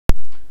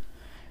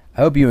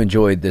I hope you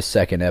enjoyed this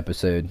second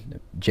episode.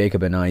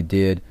 Jacob and I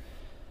did.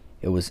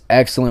 It was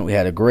excellent. We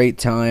had a great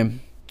time.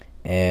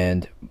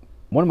 And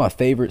one of my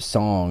favorite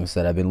songs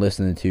that I've been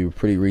listening to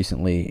pretty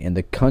recently in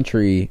the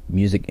country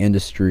music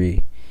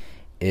industry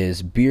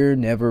is Beer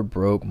Never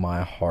Broke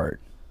My Heart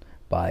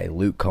by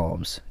Luke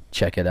Combs.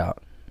 Check it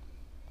out.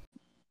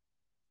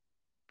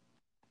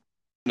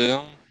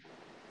 Down.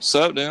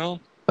 Sup, down?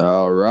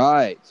 All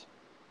right.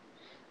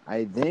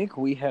 I think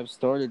we have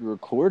started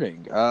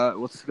recording.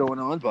 What's going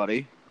on,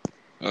 buddy?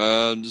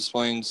 Just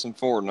playing some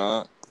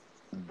Fortnite.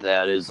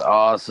 That is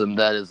awesome.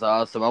 That is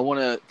awesome. I want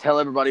to tell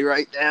everybody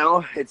right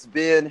now, it's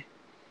been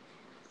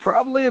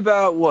probably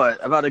about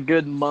a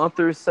good month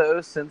or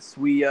so since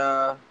we 3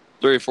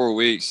 or 4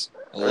 weeks,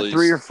 at least.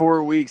 3 or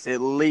 4 weeks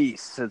at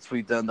least since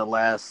we've done the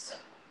last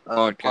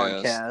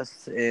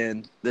Podcast.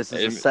 and this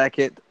is the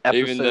second episode.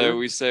 Even though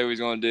we said we was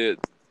going to do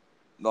it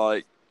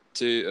like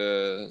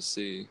let's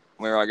see,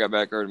 whenever I got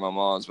back over to my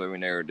mom's, but we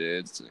never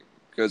did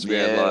because we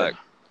had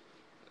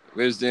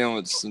we was dealing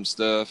with some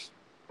stuff.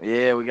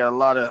 Yeah, we got a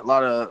lot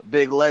of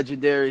big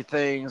legendary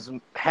things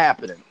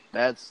happening.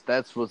 That's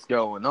what's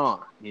going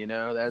on. You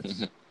know,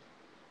 that's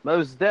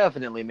most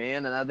definitely,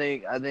 man. And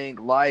I think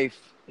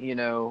life, you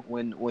know,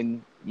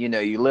 when you know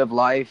you live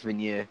life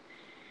and you're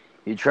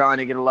trying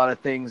to get a lot of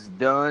things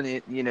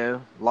done,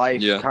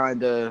 life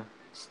kind of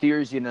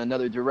steers you in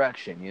another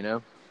direction, you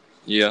know?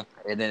 Yeah.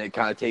 And then it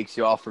kind of takes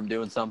you off from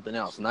doing something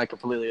else. And I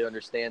completely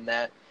understand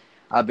that.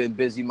 I've been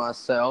busy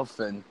myself,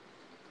 and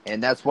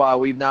that's why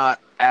we've not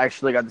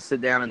actually got to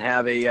sit down and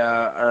have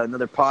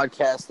another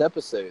podcast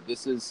episode.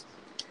 This is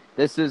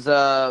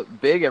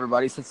big,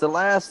 everybody. Since the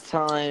last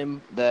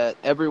time that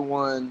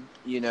everyone,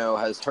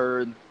 has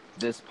heard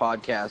this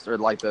podcast, or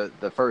like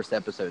the first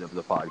episode of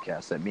the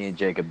podcast that me and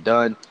Jacob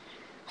done,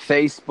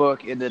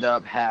 Facebook ended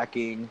up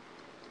hacking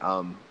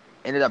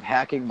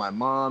my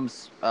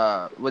mom's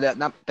not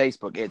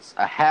Facebook, it's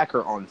a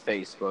hacker on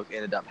Facebook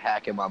ended up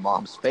hacking my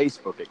mom's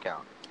Facebook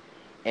account.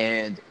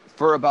 And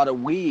for about a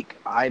week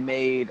I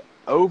made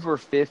over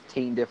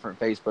 15 different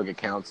Facebook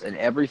accounts, and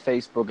every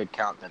Facebook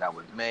account that I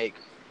would make,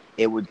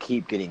 it would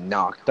keep getting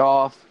knocked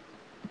off,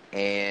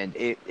 and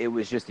it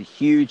was just a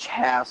huge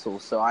hassle.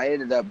 So I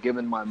ended up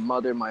giving my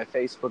mother my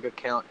Facebook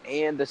account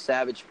and the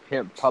Savage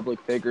Pimp Public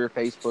Figure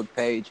Facebook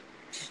page.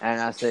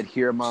 And I said,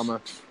 here,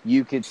 Mama,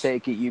 you could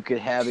take it. You could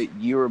have it.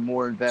 You are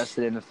more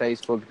invested in the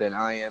Facebook than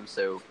I am,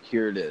 so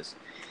here it is.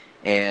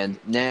 And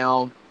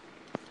now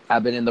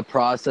I've been in the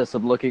process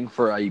of looking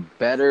for a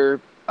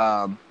better,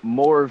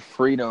 more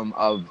freedom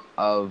of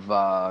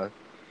a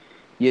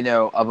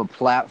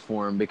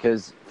platform,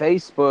 because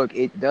Facebook,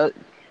 it does,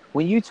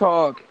 when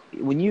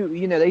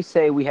they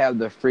say we have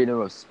the freedom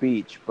of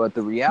speech, but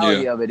the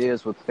reality of it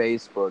is with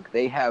Facebook,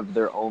 they have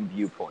their own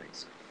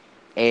viewpoints.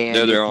 And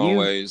they're their own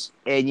ways.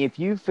 And if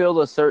you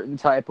feel a certain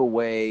type of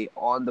way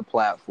on the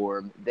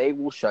platform, they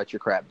will shut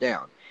your crap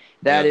down.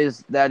 That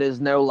is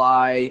no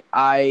lie.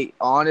 I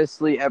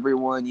honestly,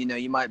 everyone,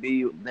 you might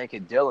be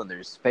thinking, Dylan,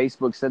 there's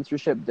Facebook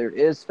censorship. There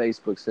is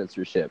Facebook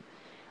censorship.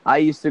 I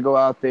used to go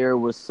out there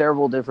with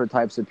several different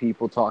types of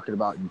people talking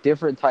about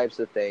different types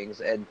of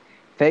things, and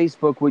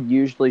Facebook would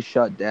usually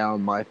shut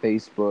down my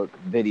Facebook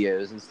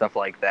videos and stuff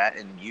like that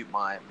and mute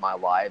my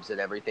lives and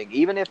everything,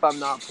 even if I'm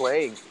not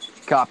playing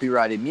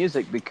copyrighted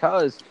music,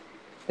 because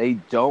they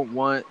don't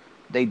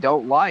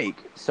like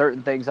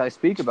certain things I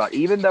speak about,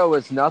 even though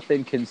it's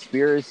nothing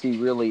conspiracy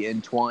really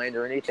entwined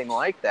or anything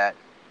like that.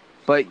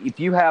 But if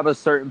you have a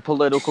certain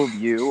political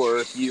view, or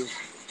if you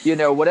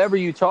whatever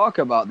you talk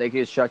about, they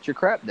can shut your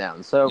crap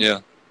down.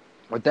 So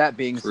with that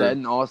being said,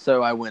 and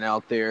also I went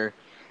out there,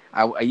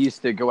 I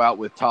used to go out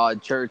with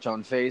Todd Church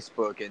on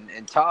Facebook,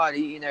 and Todd,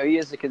 he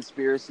is a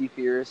conspiracy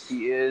theorist.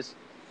 He is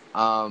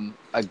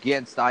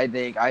against,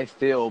 I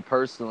feel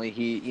personally,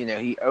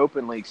 he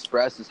openly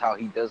expresses how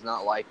he does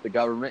not like the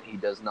government. He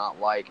does not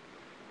like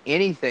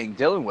anything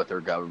dealing with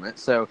their government.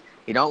 So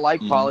he don't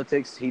like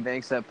politics. He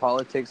thinks that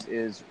politics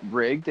is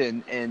rigged,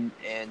 and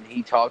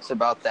he talks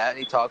about that. And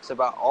he talks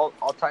about all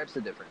types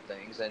of different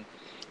things, and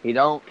he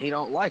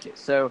don't like it.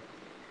 So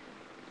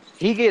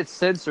he gets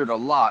censored a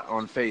lot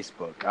on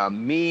Facebook.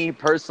 Me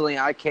personally,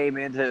 I came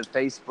into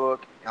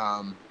Facebook.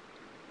 I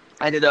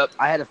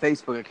had a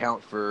Facebook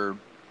account for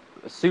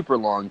a super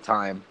long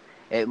time,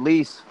 at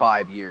least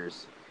 5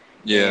 years.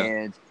 Yeah.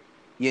 And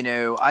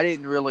I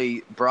didn't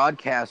really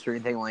broadcast or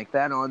anything like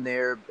that on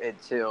there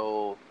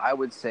until, I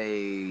would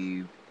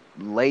say,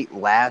 late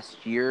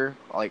last year,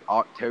 like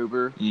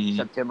October,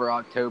 September,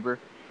 October.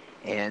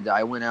 And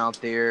I went out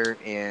there,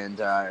 and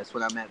that's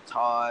when I met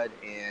Todd,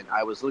 and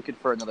I was looking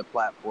for another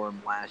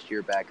platform last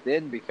year back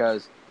then,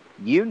 because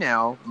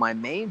my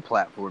main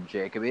platform,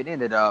 Jacob, it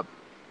ended up,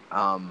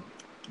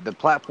 the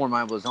platform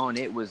I was on,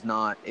 it was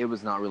not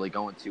really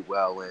going too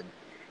well, and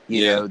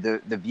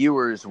the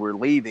viewers were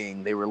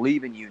leaving. They were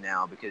leaving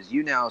YouNow, because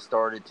YouNow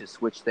started to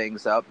switch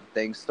things up,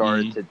 things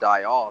started to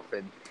die off,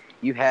 and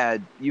you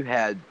had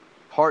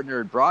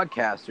partnered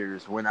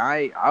broadcasters. When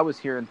I was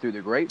hearing through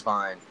the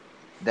grapevine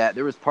that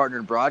there was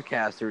partnered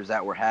broadcasters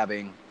that were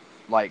having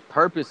like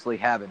purposely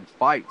having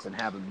fights and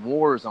having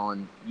wars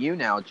on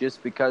YouNow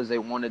just because they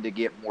wanted to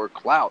get more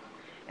clout,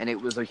 and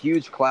it was a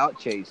huge clout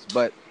chase.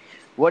 But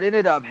what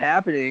ended up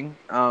happening,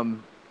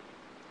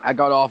 I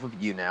got off of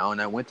YouNow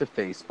and I went to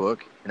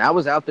Facebook, and I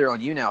was out there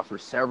on YouNow for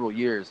several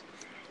years.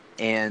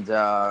 And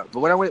but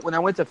when I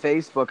went to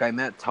Facebook, I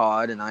met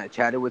Todd and I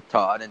chatted with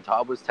Todd, and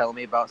Todd was telling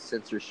me about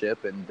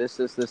censorship and this,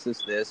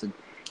 and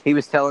he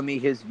was telling me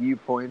his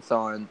viewpoints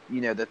on,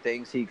 you know, the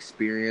things he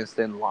experienced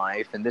in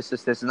life and this,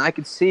 and I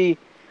could see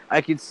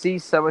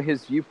some of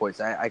his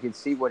viewpoints. I could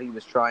see what he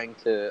was trying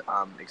to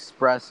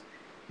express,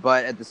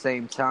 but at the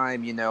same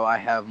time, you know, I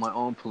have my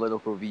own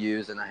political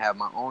views and I have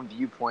my own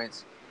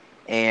viewpoints,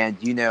 and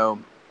you know,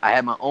 I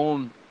have my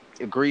own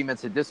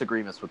agreements and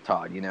disagreements with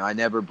Todd. You know, I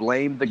never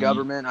blamed the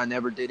government. I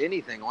never did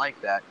anything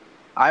like that.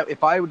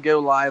 If I would go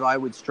live, I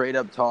would straight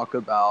up talk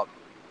about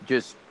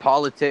just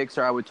politics,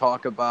 or I would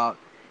talk about,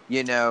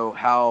 you know,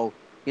 how,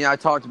 you know, I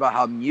talked about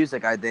how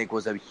music, I think,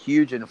 was a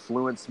huge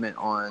influencement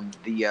on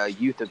the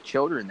youth of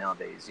children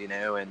nowadays, you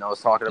know, and I was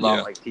talking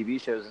about like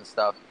TV shows and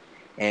stuff.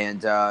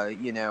 And,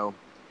 you know,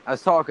 I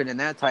was talking in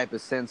that type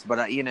of sense,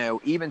 but, you know,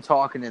 even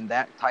talking in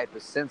that type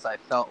of sense, I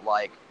felt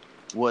like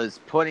was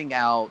putting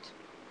out,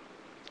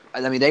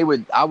 I mean,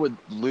 I would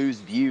lose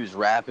views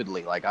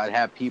rapidly. Like, I'd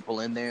have people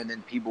in there, and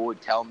then people would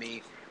tell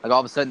me, like, all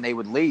of a sudden they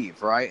would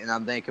leave, right? And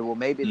I'm thinking, well,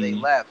 maybe they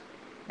left,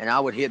 and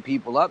I would hit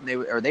people up,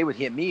 and they would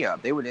hit me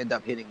up. They would end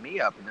up hitting me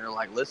up, and they're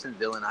like, listen,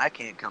 Dylan, I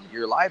can't come to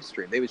your live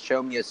stream. They would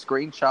show me a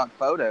screenshot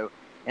photo,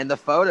 and the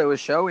photo is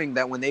showing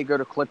that when they go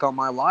to click on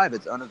my live,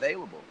 it's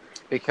unavailable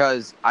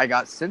because I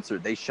got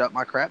censored. They shut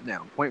my crap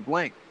down, point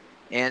blank.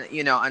 And,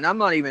 you know, and I'm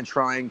not even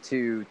trying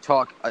to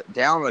talk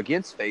down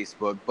against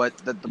Facebook, but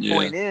the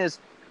point is,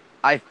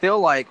 I feel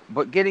like,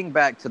 but getting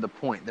back to the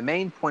point, the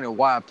main point of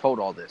why I've told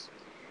all this,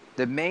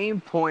 the main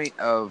point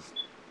of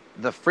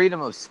the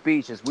freedom of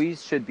speech is we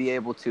should be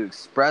able to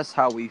express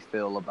how we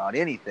feel about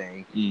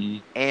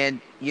anything.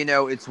 And, you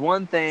know, it's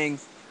one thing,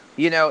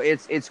 you know,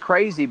 it's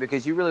crazy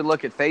because you really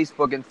look at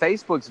Facebook, and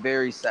Facebook's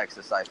very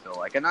sexist, I feel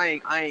like. And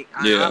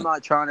I'm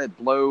not trying to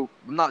blow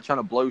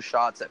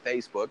shots at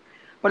Facebook,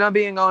 but I'm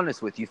being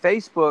honest with you.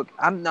 Facebook,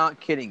 I'm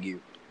not kidding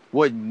you,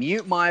 would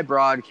mute my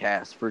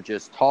broadcast for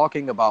just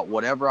talking about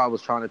whatever I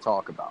was trying to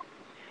talk about.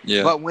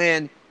 Yeah. But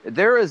when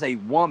there is a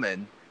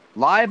woman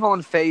live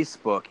on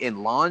Facebook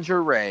in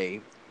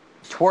lingerie,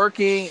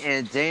 twerking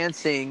and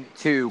dancing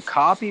to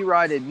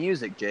copyrighted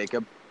music,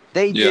 Jacob,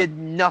 they did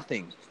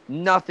nothing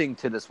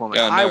to this woman.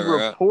 Yeah, I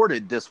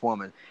reported this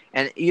woman.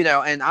 And, you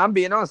know, and I'm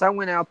being honest, I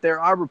went out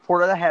there,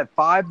 I had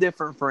 5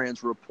 different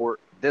friends report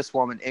this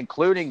woman,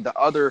 including the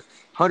other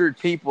 100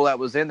 people that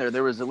was in there.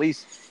 There was at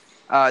least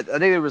I think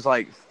there was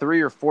like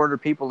 300 or 400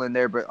 people in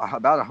there, but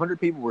about 100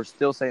 people were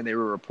still saying they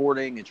were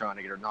reporting and trying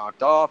to get her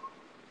knocked off.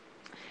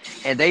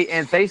 And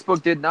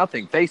Facebook did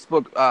nothing.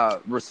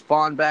 Facebook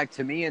responded back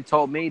to me and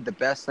told me the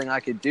best thing I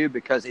could do,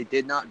 because it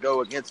did not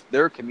go against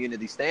their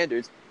community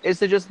standards, is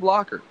to just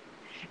block her.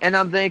 And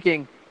I'm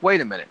thinking,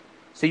 wait a minute.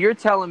 So you're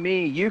telling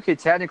me you could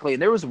technically,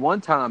 and there was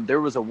one time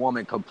there was a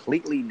woman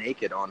completely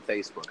naked on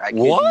Facebook. I kid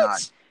you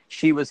not.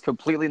 She was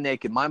completely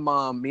naked. Me and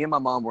my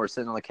mom were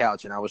sitting on the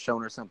couch, and I was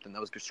showing her something. I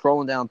was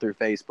scrolling down through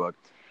Facebook,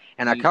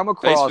 and I come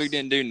across. Facebook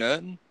didn't do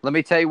nothing? Let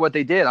me tell you what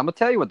they did. I'm going to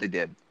tell you what they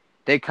did.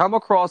 They come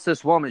across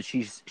this woman.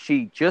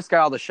 She just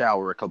got out of the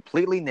shower,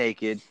 completely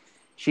naked.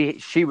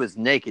 She was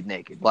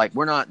naked. Like,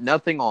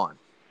 nothing on.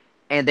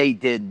 And they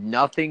did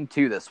nothing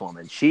to this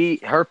woman.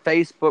 Her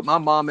Facebook, my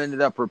mom ended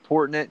up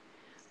reporting it.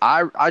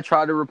 I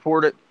tried to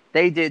report it.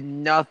 They did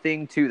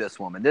nothing to this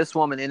woman. This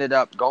woman ended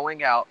up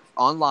going out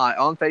on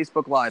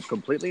Facebook Live,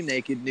 completely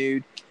naked,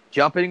 nude,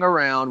 jumping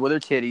around with her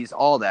titties,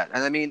 all that.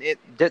 And I mean,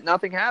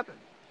 nothing happened.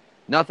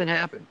 Nothing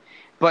happened.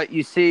 But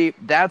you see,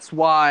 that's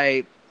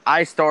why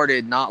I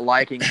started not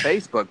liking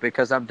Facebook,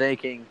 because I'm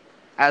thinking,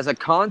 as a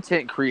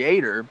content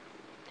creator,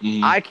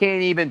 I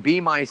can't even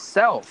be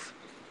myself,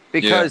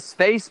 because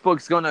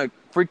Facebook's going to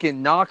freaking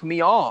knock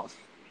me off.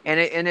 And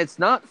it's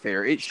not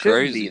fair. It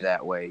shouldn't be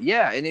that way.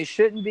 Yeah, and it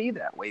shouldn't be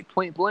that way,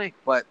 point blank.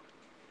 But,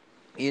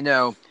 you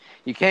know,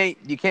 you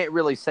can't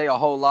really say a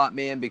whole lot,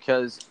 man,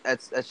 because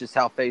that's just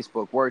how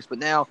Facebook works. But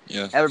now,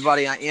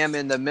 everybody, I am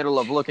in the middle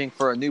of looking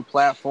for a new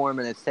platform,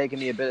 and it's taken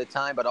me a bit of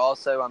time. But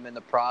also, I'm in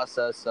the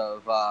process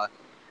of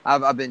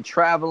I've been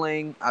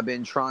traveling. I've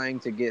been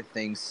trying to get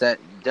things set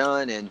and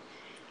done,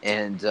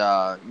 and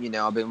you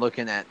know, I've been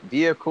looking at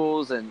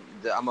vehicles, and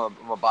I'm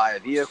gonna buy a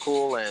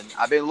vehicle, and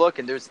I've been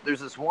looking. There's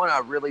this one I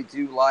really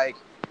do like,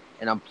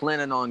 and I'm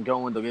planning on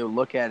going to go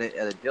look at it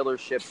at a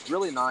dealership. It's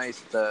really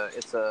nice.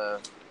 It's a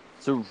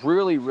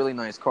really, really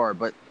nice car,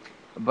 but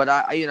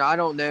I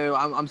don't know.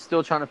 I'm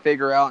still trying to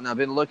figure out, and I've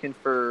been looking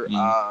for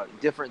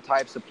different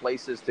types of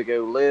places to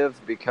go live,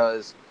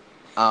 because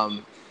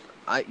I'm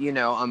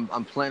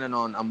planning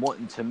on, I'm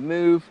wanting to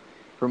move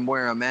from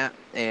where I'm at,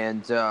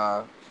 and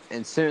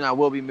soon I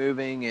will be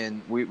moving,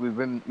 and me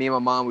and my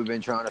mom, we've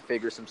been trying to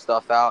figure some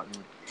stuff out,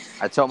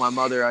 I told my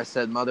mother, I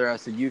said,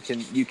 you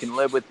can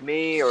live with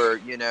me, or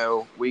you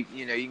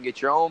can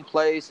get your own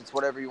place. It's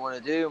whatever you want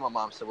to do. My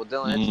mom said, well,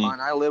 Dylan, it's fine.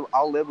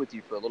 I'll live with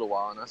you for a little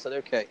while. And I said,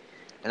 okay.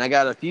 And I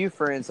got a few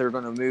friends that are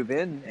going to move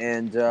in,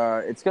 and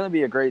it's going to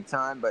be a great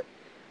time. But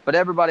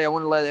everybody, I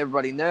want to let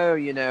everybody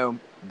know,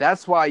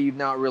 that's why you've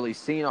not really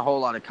seen a whole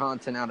lot of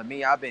content out of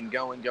me. I've been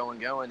going,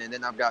 and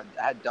then I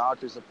had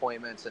doctor's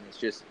appointments, and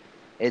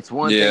it's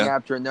one thing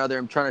after another.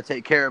 I'm trying to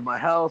take care of my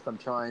health. I'm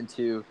trying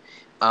to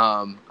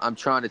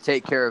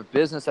take care of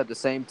business at the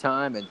same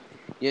time, and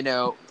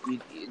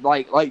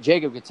like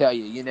Jacob could tell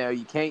you,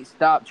 you can't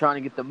stop trying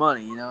to get the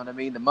money. You know what I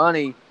mean?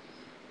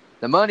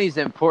 The money's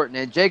important.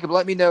 And Jacob,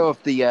 let me know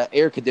if the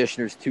air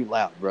conditioner's too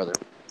loud, brother.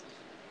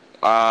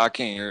 I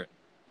can't hear it.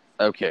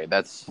 Okay,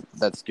 that's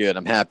good.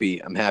 I'm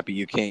happy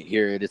you can't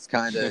hear it. It's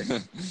kind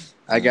of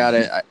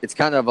it's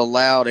kind of a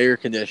loud air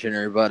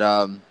conditioner, but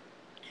nah,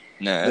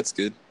 that's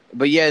good.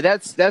 But yeah,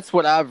 that's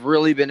what I've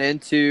really been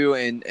into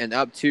and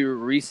up to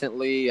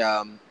recently.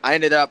 I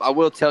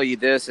will tell you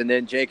this, and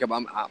then Jacob,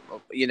 I'm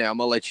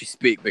gonna let you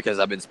speak because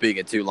I've been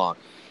speaking too long.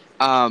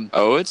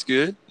 It's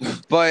good.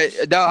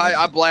 But no,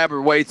 I blabber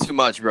way too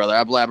much, brother.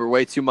 I blabber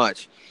way too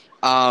much.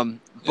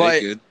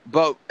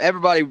 But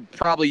everybody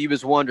probably, you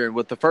was wondering,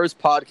 with the first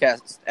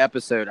podcast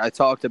episode, I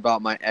talked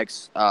about my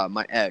ex,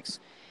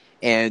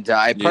 and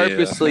I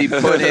purposely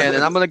put in,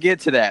 and I'm going to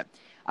get to that.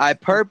 I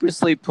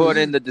purposely put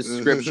in the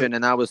description,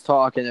 and I was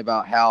talking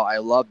about how I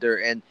loved her,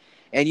 and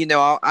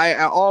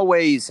I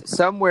always,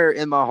 somewhere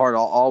in my heart,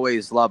 I'll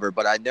always love her,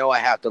 but I know I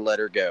have to let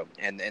her go,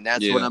 and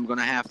that's what I'm going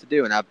to have to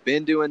do, and I've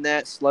been doing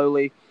that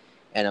slowly.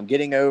 And I'm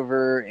getting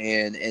over,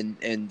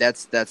 and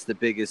that's the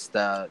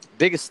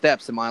biggest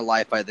steps in my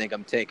life I think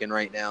I'm taking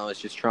right now, is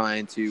just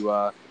trying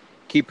to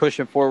keep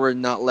pushing forward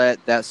and not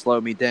let that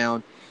slow me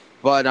down.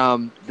 But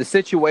the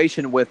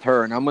situation with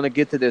her, and I'm going to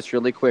get to this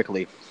really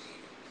quickly.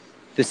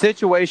 The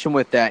situation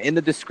with that, in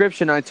the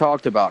description I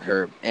talked about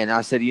her, and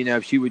I said,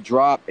 if she would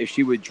drop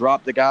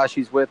the guy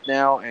she's with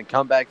now and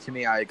come back to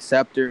me, I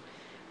accept her.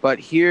 But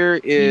here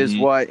is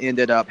what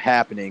ended up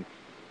happening.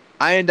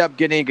 I ended up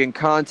getting in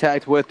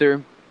contact with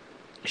her.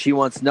 She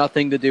wants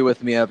nothing to do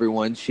with me,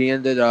 everyone.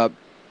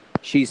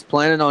 She's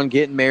planning on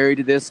getting married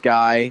to this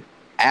guy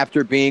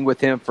after being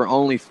with him for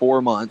only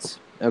 4 months.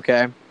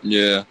 Okay.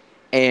 Yeah.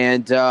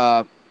 And,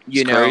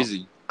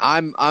 crazy.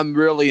 I'm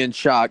really in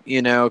shock,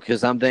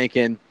 cause I'm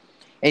thinking,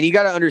 and you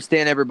got to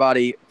understand,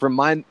 everybody, from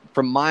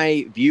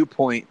my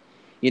viewpoint,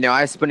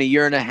 I spent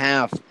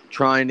 1.5 years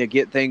trying to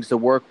get things to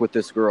work with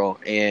this girl,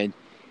 and,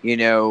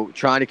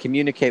 trying to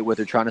communicate with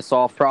her, trying to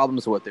solve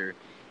problems with her.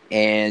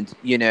 And,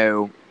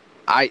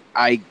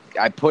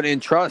 I put in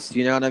trust,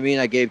 you know what I mean?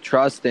 I gave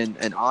trust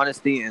and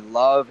honesty and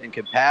love and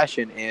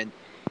compassion, and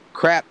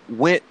crap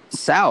went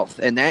south.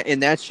 And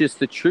that's just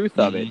the truth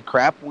of it.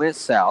 Crap went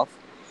south.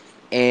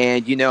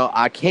 And,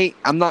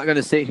 I'm not going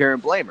to sit here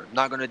and blame her. I'm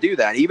not going to do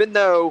that. Even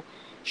though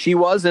she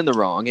was in the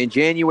wrong. In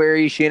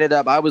January,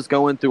 I was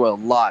going through a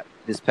lot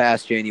this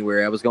past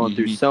January. I was going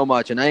through so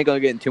much, and I ain't going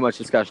to get into too much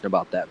discussion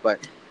about that,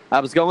 but I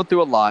was going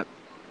through a lot.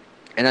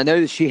 And I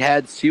know that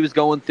she was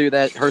going through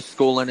that, her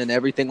schooling and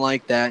everything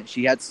like that.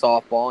 She had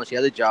softball and she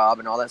had a job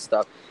and all that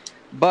stuff.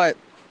 But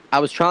I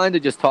was trying to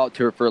just talk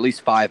to her for at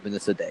least 5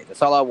 minutes a day.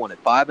 That's all I wanted.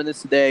 5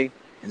 minutes a day,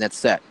 and that's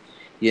set.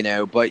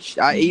 But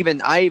I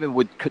even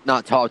could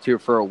not talk to her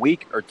for a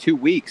week or 2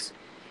 weeks.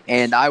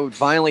 And I would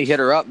finally hit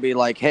her up and be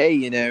like,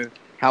 hey,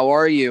 how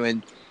are you?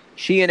 And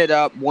she ended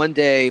up one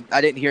day, I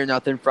didn't hear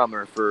nothing from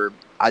her for,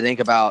 I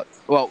think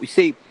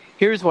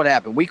here's what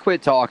happened. We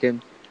quit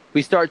talking.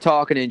 We started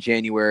talking in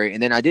January,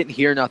 and then I didn't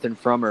hear nothing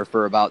from her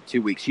for about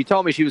 2 weeks. She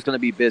told me she was going to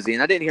be busy,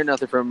 and I didn't hear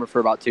nothing from her for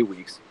about 2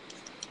 weeks.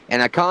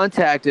 And I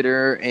contacted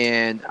her,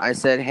 and I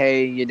said,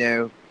 hey,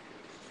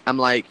 I'm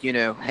like,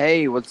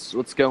 hey,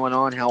 what's going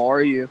on? How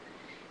are you?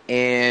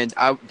 And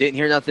I didn't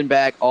hear nothing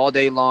back all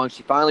day long.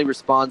 She finally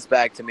responds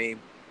back to me,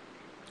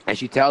 and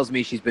she tells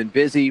me she's been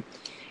busy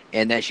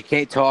and that she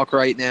can't talk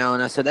right now.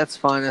 And I said, that's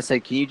fine. I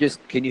said,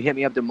 can you hit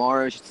me up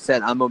tomorrow? She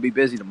said, I'm going to be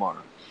busy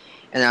tomorrow.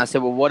 And I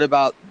said, well, what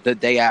about the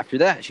day after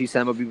that? She said,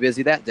 I'm going to be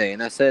busy that day.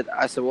 And I said,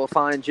 well,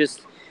 fine.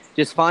 Just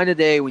find a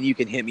day when you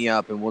can hit me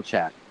up and we'll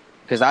chat.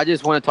 Because I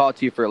just want to talk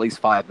to you for at least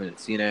 5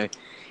 minutes,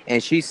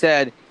 And she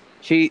said,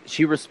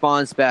 she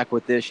responds back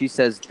with this. She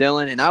says,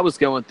 Dylan, and I was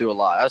going through a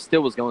lot. I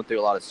still was going through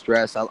a lot of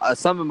stress.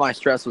 Some of my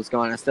stress was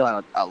gone. I still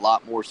had a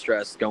lot more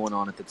stress going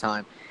on at the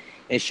time.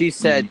 And she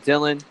said,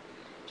 Dylan,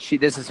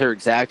 this is her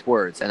exact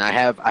words. And I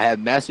have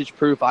message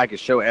proof I could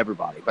show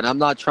everybody. But I'm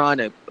not trying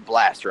to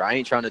blast her. I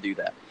ain't trying to do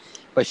that.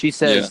 But she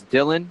says,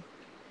 Dylan,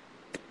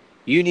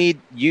 you need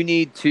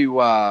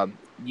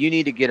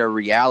to get a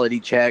reality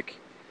check.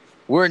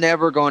 We're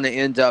never going to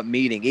end up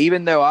meeting,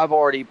 even though I've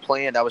already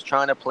planned. I was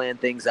trying to plan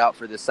things out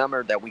for the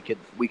summer that we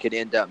could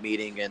end up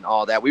meeting and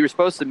all that. We were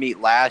supposed to meet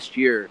last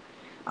year,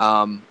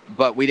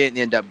 but we didn't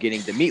end up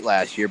getting to meet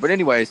last year. But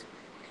anyways,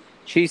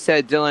 she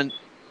said, Dylan,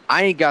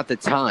 I ain't got the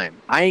time.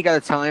 I ain't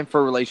got the time for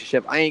a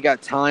relationship. I ain't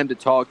got time to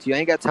talk to you. I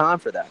ain't got time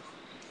for that.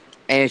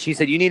 And she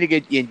said, you need to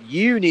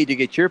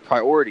get your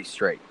priorities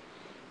straight.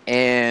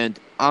 And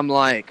I'm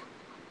like,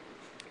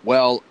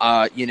 well,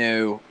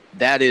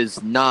 that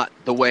is not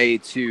the way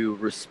to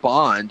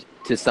respond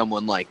to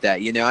someone like that.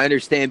 I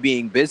understand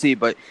being busy,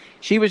 but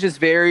she was just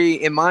very,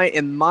 in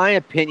my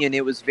opinion,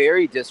 it was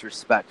very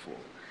disrespectful.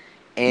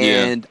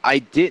 And I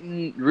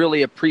didn't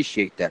really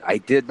appreciate that. I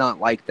did not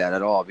like that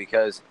at all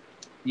because,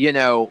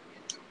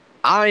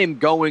 I am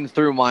going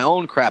through my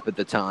own crap at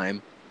the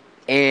time.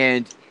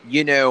 And,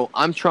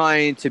 I'm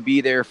trying to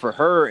be there for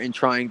her and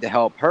trying to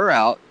help her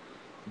out.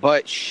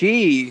 But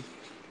she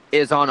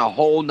is on a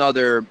whole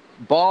nother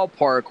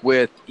ballpark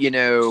with,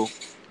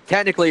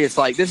 technically it's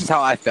like, this is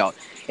how I felt.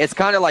 It's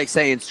kind of like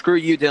saying, screw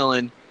you,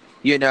 Dylan.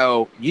 You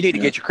need to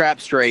get your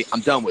crap straight.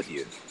 I'm done with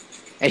you.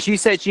 And she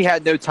said she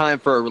had no time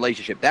for a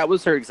relationship. That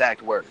was her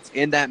exact words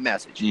in that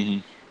message. Mm-hmm.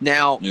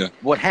 Now,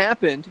 what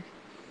happened,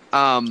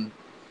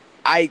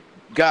 I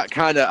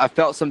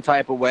felt some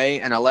type of way,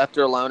 and I left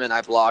her alone, and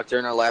I blocked her,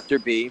 and I left her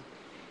be.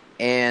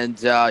 And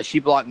she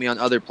blocked me on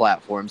other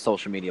platforms,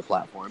 social media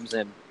platforms.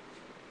 And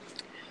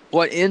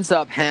what ends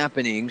up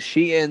happening,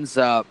 she ends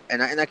up,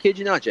 and I kid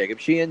you not, Jacob,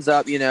 she ends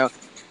up,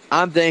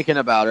 I'm thinking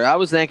about her. I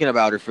was thinking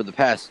about her for the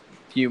past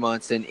few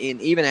months and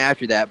even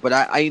after that, but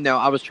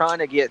I was trying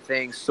to get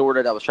things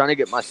sorted. I was trying to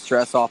get my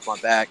stress off my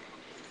back.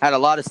 Had a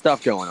lot of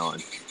stuff going on.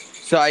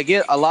 So I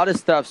get a lot of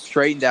stuff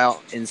straightened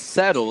out and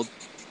settled,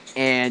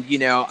 and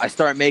I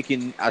start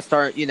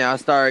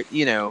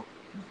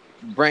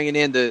bringing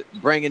in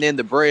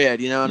the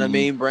bread, you know what I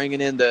mean?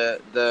 Bringing in the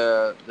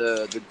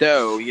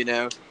dough,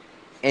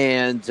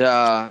 and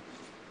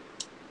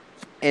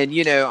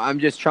I'm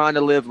just trying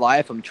to live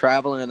life. I'm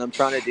traveling and I'm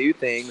trying to do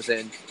things,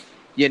 and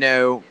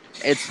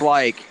it's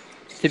like,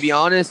 to be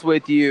honest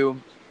with you,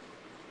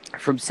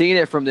 from seeing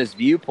it from this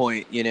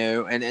viewpoint,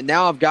 and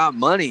now I've got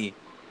money,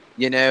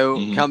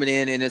 coming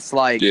in, and it's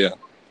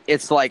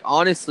like,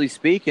 honestly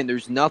speaking,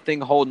 there's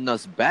nothing holding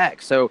us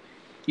back. So,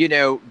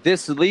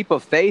 this leap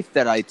of faith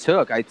that I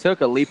took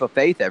a leap of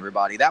faith,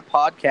 everybody. That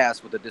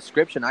podcast with the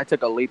description, I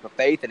took a leap of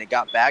faith, and it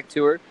got back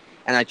to her,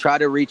 and I tried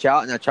to reach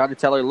out, and I tried to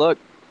tell her, look,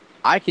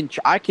 I can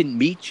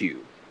meet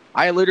you.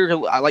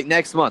 Like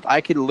next month,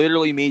 I could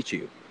literally meet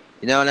you.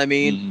 You know what I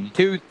mean?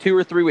 2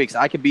 or 3 weeks,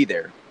 I could be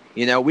there.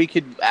 We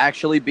could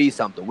actually be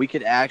something. We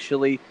could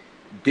actually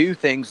do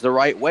things the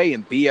right way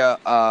and be a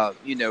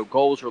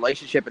goals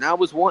relationship. And I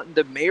was wanting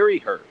to marry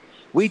her.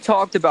 We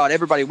talked about,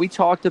 everybody,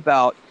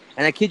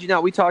 and I kid you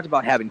not, we talked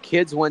about having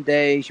kids one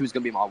day. She was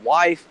going to be my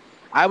wife.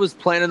 I was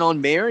planning on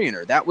marrying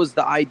her. That was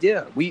the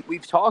idea.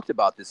 We've talked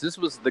about this. This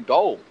was the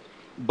goal.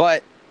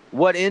 But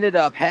what ended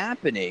up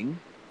happening,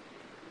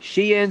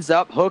 she ends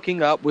up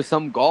hooking up with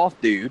some golf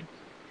dude,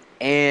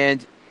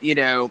 and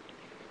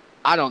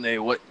I don't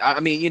know what I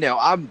mean.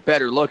 I'm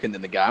better looking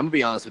than the guy. I'm gonna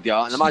be honest with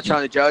y'all, and I'm not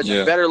trying to judge.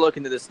 I'm better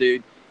looking than this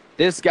dude.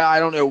 This guy, I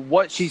don't know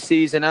what she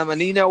sees in him,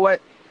 and you know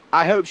what?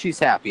 I hope she's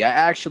happy. I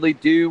actually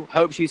do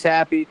hope she's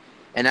happy,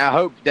 and I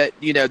hope that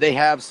they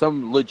have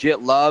some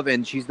legit love,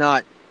 and she's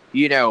not,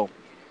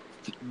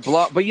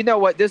 But you know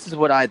what? This is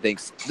what I think.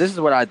 This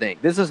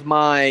is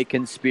my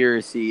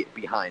conspiracy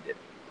behind it.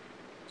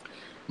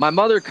 My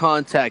mother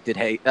contacted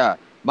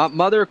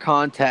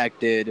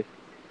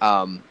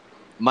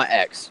my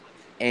ex,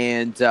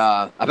 and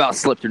about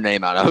slipped her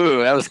name out.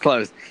 Ooh, that was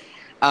close.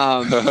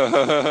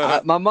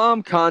 My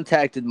mom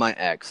contacted my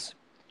ex,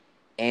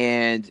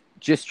 and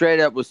just straight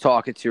up was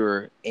talking to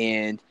her,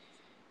 and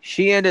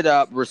she ended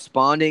up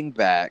responding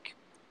back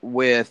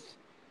with,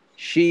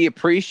 she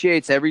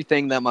appreciates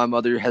everything that my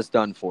mother has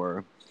done for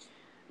her,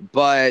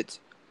 but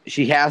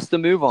she has to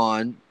move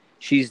on.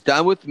 She's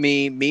done with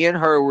me. Me and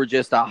her were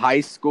just a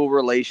high school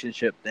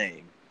relationship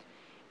thing.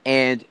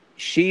 And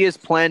she is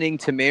planning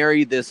to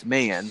marry this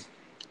man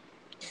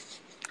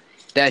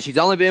that she's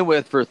only been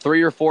with for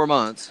 3 or 4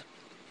 months.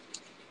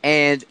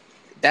 And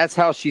that's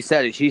how she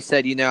said it. She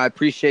said, I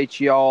appreciate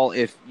y'all.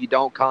 If you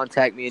don't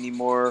contact me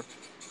anymore,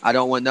 I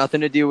don't want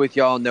nothing to do with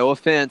y'all. No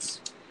offense,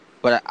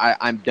 but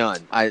I'm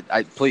done.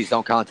 I please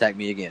don't contact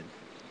me again.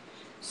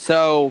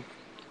 So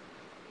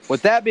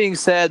with that being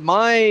said,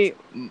 what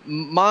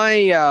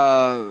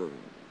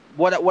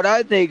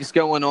I think is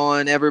going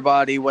on,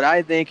 everybody, what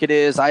I think it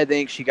is, I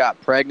think she got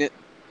pregnant.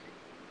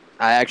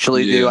 I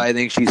actually do. I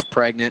think she's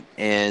pregnant.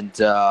 And,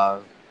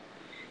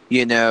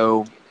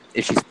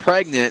 if she's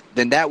pregnant,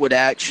 then that would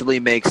actually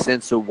make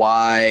sense of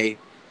why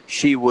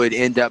she would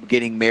end up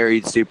getting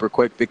married super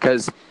quick.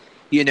 Because,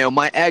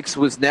 my ex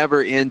was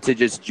never into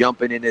just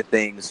jumping into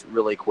things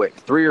really quick.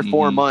 3 or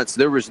 4 months,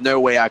 there was no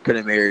way I could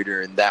have married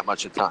her in that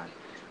much of time.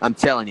 I'm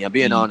telling you, I'm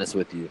being honest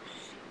with you.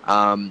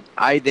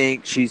 I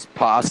think she's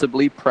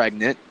possibly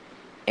pregnant,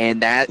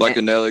 and that like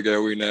a Nelly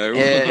girl we know.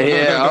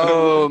 Yeah.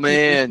 Oh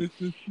man.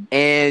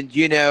 And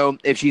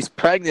if she's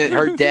pregnant,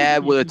 her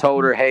dad would have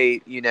told her,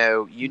 "Hey, you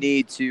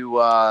need to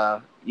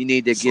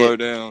slow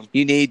down.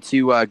 You need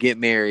to get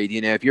married.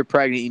 If you're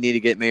pregnant, you need to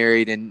get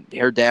married." And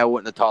her dad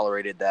wouldn't have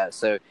tolerated that.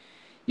 So,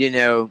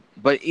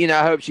 but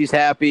I hope she's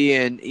happy,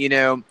 and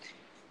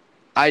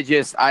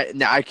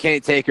I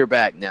can't take her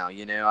back now.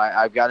 You know,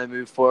 I've got to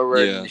move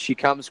forward. Yeah. And she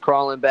comes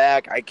crawling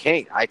back. I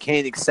can't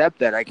accept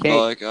that. I can't.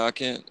 Like I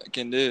can't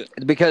do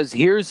it. Because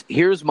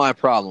here's my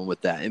problem with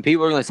that. And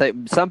people are going to say,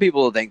 some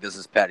people will think this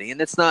is petty, and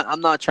it's not.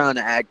 I'm not trying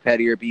to act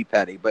petty or be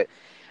petty, but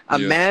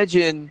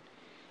imagine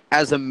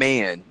as a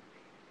man,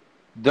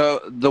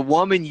 the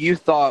woman you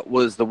thought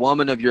was the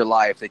woman of your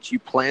life that you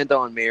planned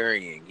on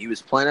marrying. You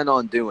was planning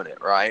on doing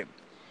it, right?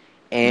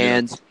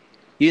 And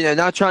you know,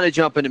 not trying to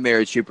jump into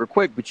marriage super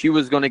quick, but you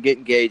was going to get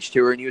engaged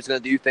to her, and you was going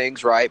to do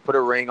things right, put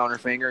a ring on her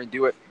finger, and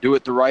do it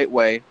the right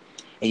way.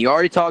 And you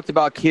already talked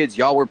about kids.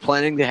 Y'all were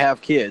planning to have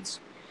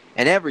kids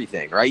and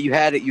everything, right? You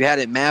had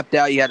it mapped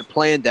out, you had it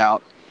planned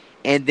out,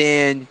 and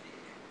then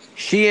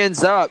she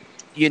ends up,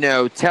 you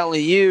know,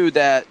 telling you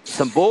that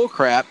some bull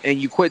crap, and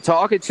you quit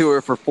talking to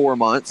her for 4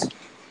 months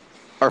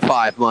or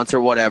 5 months or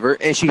whatever,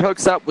 and she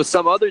hooks up with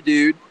some other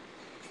dude.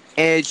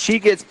 And she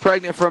gets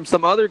pregnant from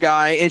some other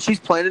guy, and she's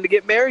planning to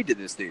get married to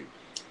this dude.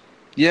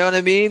 You know what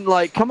I mean?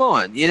 Like, come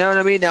on. You know what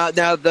I mean? Now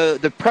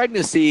the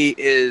pregnancy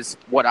is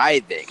what I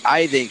think.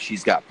 I think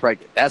she's got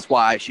pregnant. That's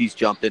why she's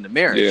jumped into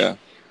marriage. Yeah.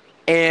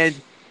 And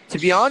to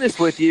be honest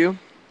with you,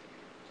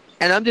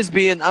 and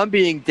I'm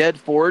being dead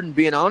forward and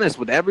being honest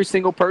with every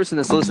single person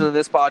that's listening to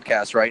this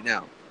podcast right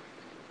now.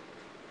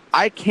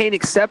 I can't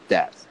accept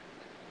that.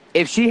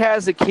 If she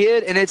has a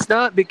kid, and it's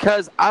not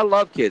because I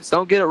love kids.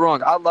 Don't get it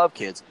wrong. I love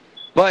kids.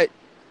 But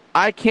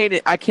I can't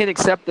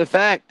accept the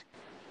fact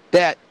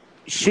that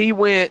she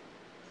went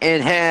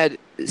and had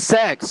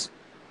sex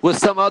with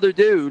some other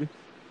dude,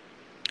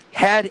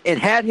 had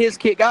his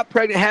kid, got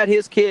pregnant, had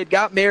his kid,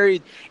 got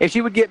married. If she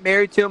would get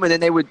married to him and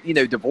then they would, you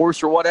know,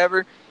 divorce or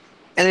whatever,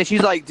 and then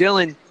she's like,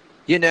 Dylan,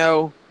 you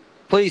know,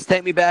 please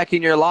take me back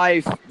in your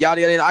life,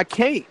 yada yada. I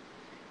can't,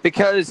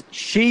 because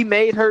she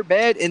made her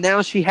bed and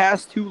now she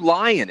has to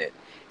lie in it.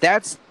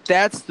 That's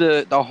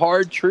the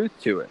hard truth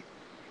to it,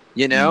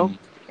 you know. Mm.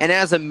 And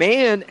as a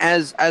man,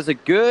 as a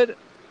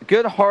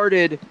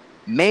good-hearted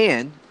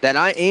man that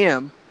I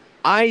am,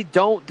 I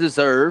don't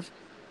deserve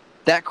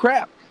that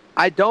crap.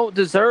 I don't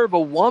deserve a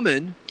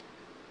woman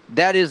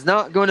that is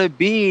not going to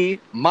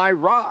be my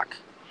rock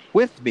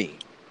with me.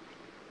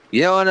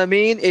 You know what I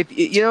mean? If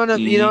you know what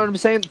I'm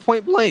saying,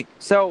 point blank.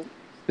 So,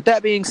 with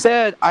that being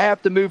said, I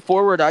have to move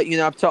forward.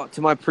 I've talked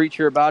to my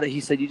preacher about it.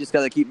 He said you just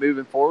got to keep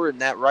moving forward,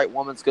 and that right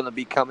woman's going to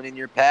be coming in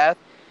your path.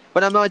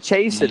 But I'm not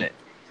chasing it.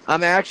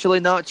 I'm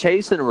actually not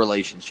chasing a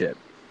relationship.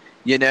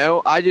 You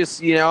know, I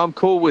just, you know, I'm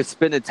cool with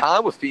spending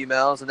time with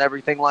females and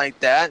everything like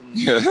that. And,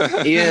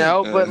 you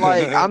know, but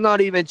like, I'm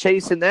not even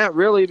chasing that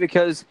really,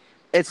 because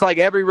it's like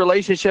every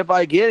relationship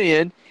I get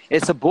in,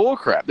 it's a bull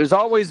crap. There's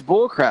always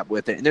bull crap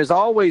with it. And there's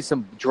always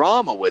some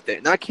drama with it.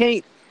 And I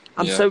can't,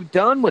 I'm so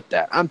done with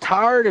that. I'm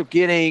tired of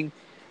getting,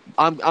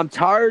 I'm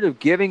tired of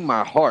giving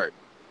my heart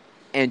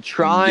and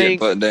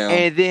trying,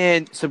 and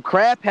then some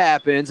crap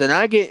happens, and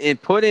I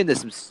get put into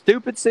some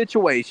stupid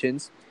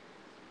situations,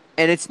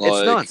 and it's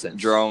nonsense.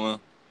 Drama.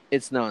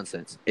 It's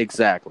nonsense.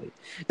 Exactly.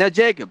 Now,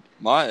 Jacob,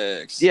 my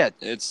ex,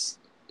 it's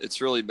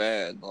really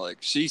bad. Like,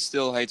 she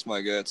still hates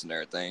my guts and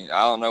everything.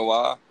 I don't know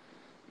why.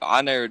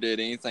 I never did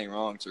anything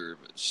wrong to her,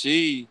 but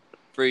she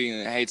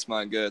freaking hates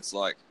my guts,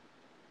 like,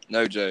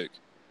 no joke.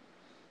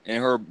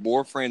 And her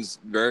boyfriend's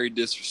very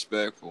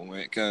disrespectful when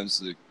it comes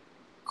to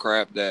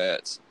crap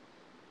that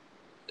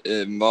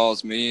it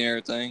involves me and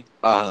everything.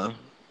 Uh-huh.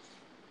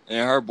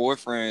 And her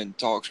boyfriend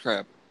talks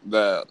crap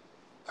about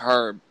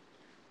her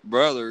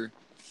brother,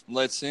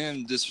 lets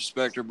him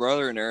disrespect her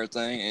brother and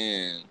everything,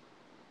 and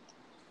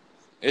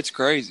it's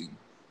crazy.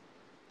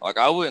 Like,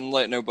 I wouldn't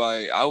let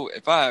nobody,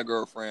 if I had a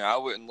girlfriend, I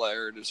wouldn't let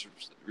her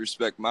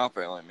disrespect my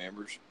family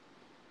members.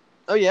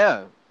 Oh,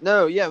 yeah.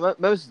 No, yeah,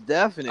 most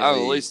definitely. I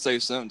would at least say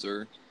something to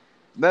her.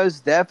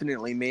 Most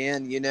definitely,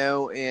 man. You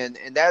know, and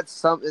that's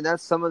some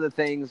of the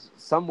things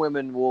some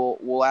women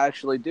will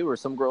actually do, or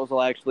some girls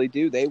will actually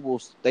do. They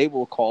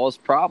will cause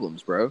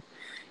problems, bro.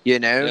 You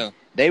know,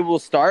 they will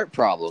start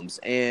problems.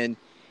 And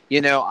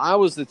you know, I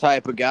was the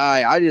type of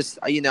guy.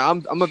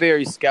 I'm a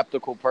very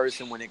skeptical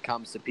person when it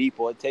comes to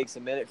people. It takes a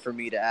minute for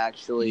me to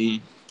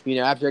actually, you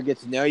know, after I get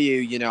to know you,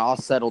 you know, I'll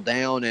settle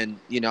down and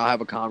you know, I'll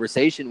have a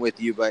conversation with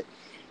you, but.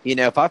 You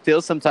know, if I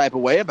feel some type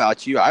of way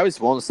about you, I always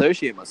won't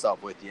associate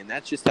myself with you, and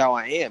that's just how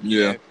I am.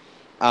 You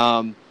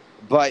know?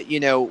 But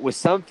you know, with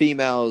some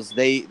females,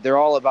 they're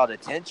all about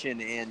attention,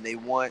 and they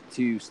want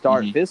to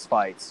start fist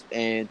fights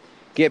and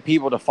get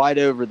people to fight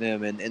over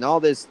them, and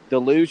all this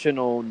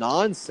delusional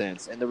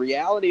nonsense. And the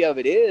reality of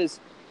it is,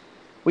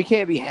 we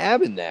can't be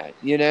having that.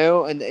 You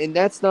know, and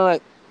that's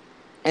not,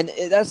 and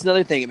that's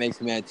another thing that makes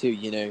me mad too.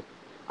 You know.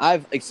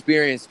 I've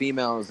experienced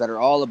females that are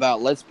all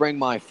about, let's bring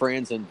my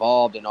friends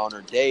involved and on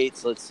our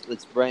dates.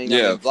 Let's bring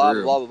them blah,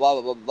 blah, blah, blah,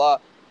 blah, blah, blah.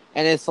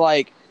 And it's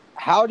like,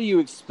 how do you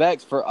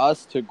expect for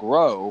us to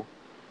grow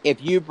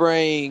if you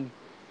bring,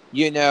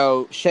 you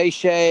know,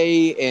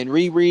 Shay and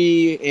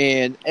Riri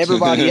and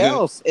everybody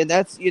else? And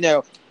that's, you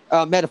know,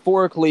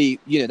 metaphorically,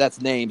 you know, that's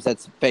names,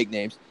 that's fake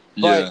names.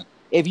 But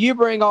if you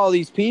bring all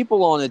these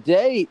people on a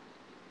date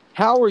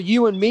how are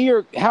you and me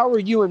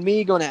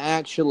going to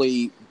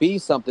actually be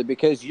something?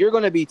 Because you're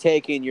going to be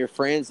taking your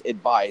friends'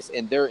 advice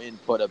and their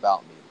input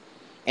about me.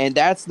 And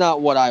that's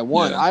not what I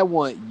want. Yeah. I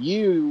want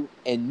you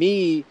and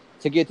me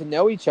to get to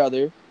know each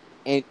other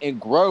and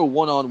grow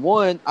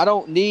one-on-one. I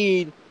don't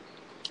need,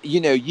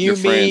 you, Your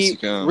friends me, to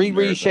come and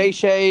Riri, Shay everything.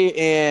 Shay,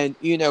 and,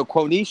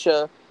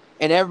 Quonisha,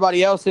 and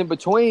everybody else in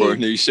between. Or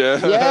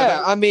Nisha.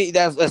 Yeah, I mean,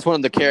 that's one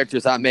of the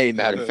characters I made,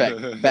 matter of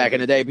fact, back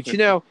in the day. But,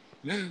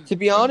 to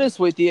be honest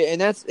with you,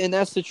 and that's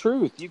the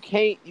truth. You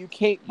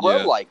can't grow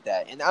Yeah. like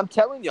that. And I'm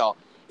telling y'all,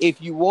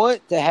 if you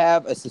want to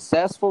have a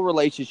successful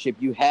relationship,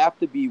 you have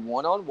to be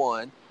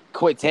one-on-one.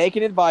 Quit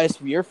taking advice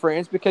from your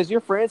friends, because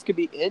your friends could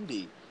be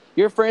envy.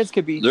 Your friends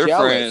could be Their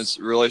jealous. friends'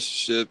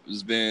 relationship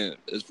has been,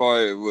 as far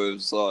as it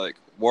was like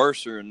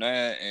worse than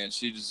that, and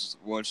she just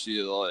wants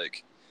you to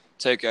like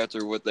take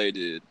after what they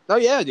did. Oh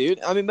yeah,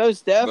 dude. I mean,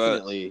 most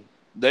definitely.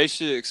 They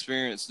should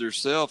experience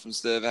themselves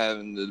instead of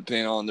having to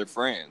depend on their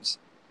friends.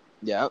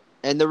 Yeah.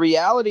 And the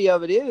reality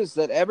of it is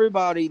that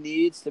everybody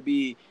needs to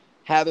be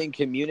having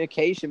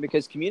communication,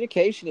 because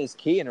communication is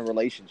key in a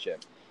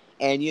relationship.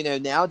 And,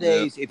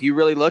 nowadays, if you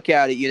really look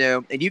at it,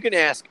 and you can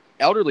ask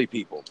elderly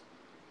people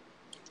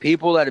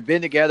that have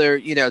been together,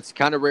 it's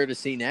kind of rare to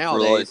see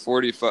nowadays.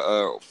 For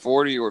like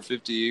 40 or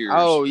 50 years.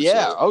 Oh, or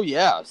yeah. so. Oh,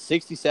 yeah.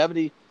 60,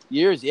 70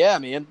 years. Yeah,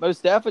 man.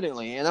 Most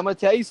definitely. And I'm going to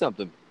tell you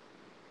something.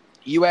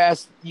 You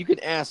can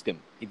ask them.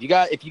 If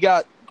you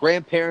got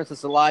grandparents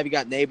that's alive, you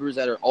got neighbors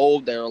that are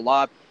old, that are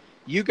alive,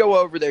 you go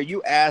over there,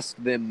 you ask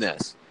them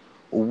this.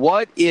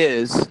 What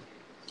is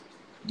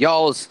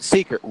y'all's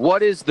secret?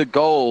 What is the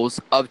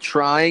goals of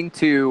trying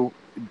to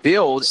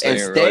build and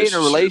stay in a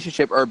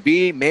relationship or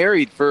be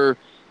married for,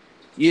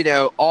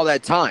 all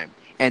that time?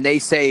 And they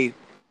say,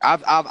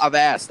 I've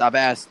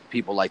asked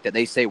people like that.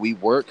 They say, we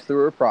work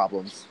through our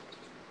problems.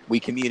 We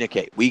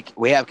communicate. We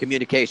have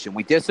communication.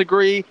 We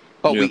disagree,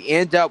 but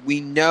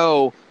we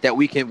know that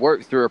we can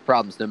work through our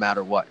problems no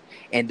matter what.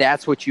 And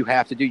that's what you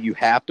have to do. You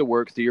have to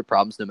work through your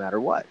problems no matter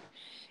what.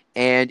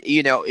 And,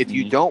 if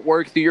you don't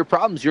work through your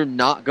problems, you're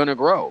not going to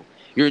grow.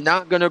 You're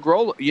not going to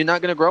grow. You're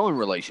not going to grow in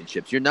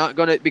relationships. You're not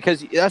going to,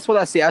 because that's what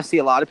I see. I see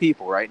a lot of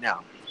people right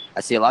now.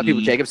 I see a lot of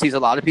people. Jacob sees a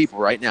lot of people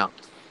right now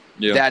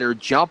that are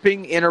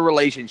jumping in a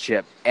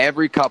relationship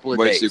every couple of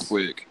days. Way too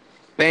quick.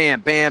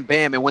 Bam, bam,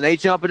 bam. And when they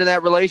jump into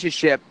that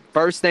relationship,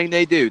 first thing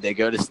they do, they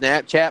go to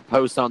Snapchat,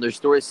 post on their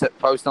stories,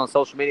 post on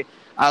social media.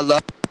 I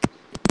love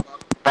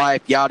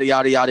life, yada,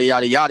 yada, yada,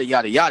 yada, yada,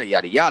 yada, yada,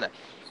 yada, yada.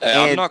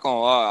 Hey, I'm not going to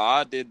lie.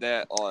 I did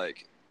that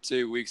like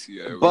 2 weeks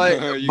ago. But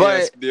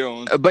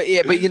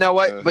you know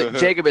what? But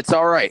Jacob, it's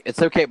all right.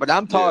 It's okay. But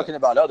I'm talking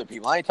about other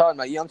people. I ain't talking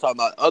about you. I'm talking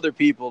about other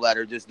people that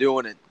are just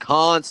doing it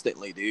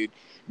constantly, dude.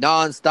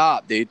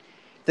 Nonstop, dude.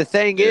 The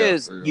thing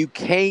is, you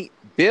can't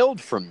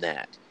build from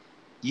that.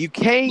 You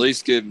can't. At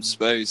least give them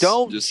space.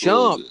 Don't just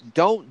jump.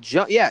 Don't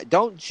jump. Yeah,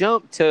 don't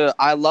jump to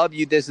I love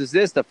you, this is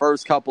this the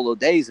first couple of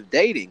days of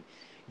dating.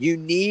 You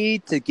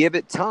need to give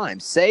it time.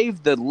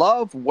 Save the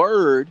love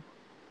word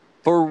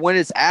for when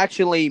it's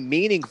actually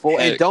meaningful,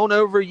 and don't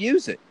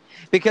overuse it.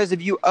 Because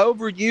if you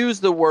overuse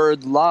the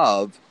word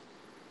love,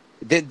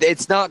 then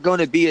it's not going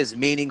to be as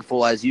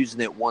meaningful as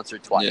using it once or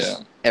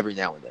twice every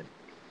now and then.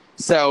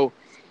 So,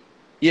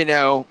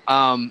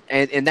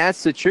 and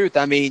that's the truth.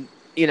 I mean,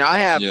 I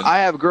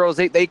have girls,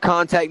 they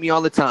contact me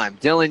all the time.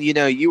 Dylan,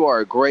 you are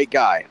a great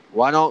guy.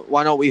 Why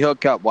don't we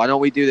hook up? Why don't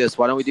we do this?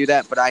 Why don't we do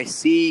that? But I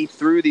see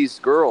through these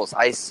girls.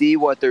 I see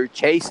what they're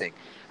chasing.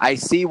 I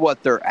see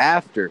what they're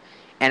after.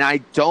 And I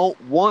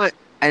don't want,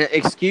 and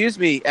excuse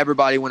me,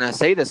 everybody, when I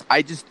say this,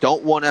 I just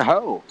don't want a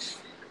hoe.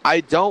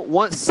 I don't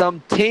want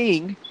some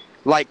ting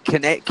like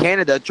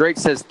Canada. Drake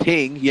says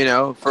ting,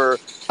 for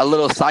a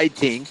little side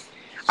ting.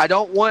 I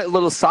don't want a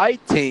little side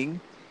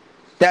ting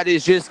that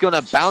is just going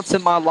to bounce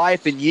in my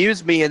life and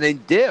use me and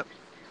then dip.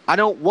 I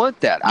don't want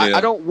that.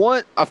 I don't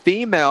want a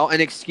female,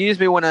 and excuse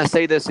me when I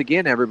say this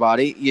again,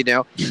 everybody,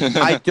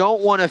 I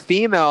don't want a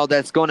female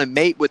that's going to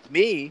mate with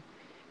me,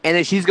 and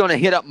then she's going to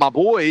hit up my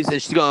boys,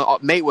 and she's going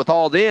to mate with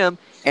all them,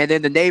 and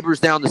then the neighbors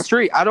down the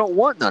street. I don't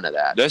want none of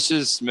that. That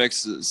just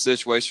makes the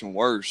situation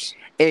worse.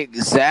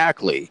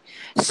 Exactly.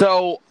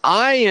 So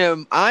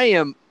I'm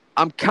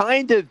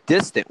kind of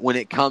distant when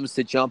it comes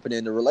to jumping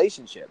into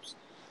relationships.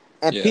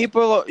 And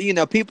people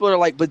are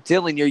like, but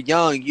Dylan, you're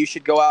young. You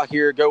should go out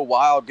here, go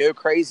wild, go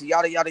crazy,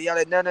 yada, yada,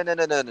 yada. No.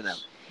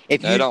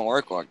 That don't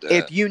work like that.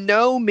 If you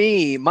know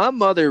me, my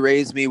mother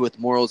raised me with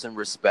morals and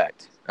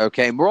respect.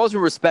 Okay, morals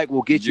and respect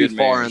will get you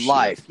far in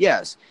life.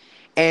 Yes.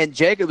 And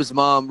Jacob's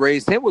mom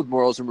raised him with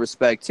morals and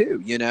respect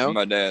too,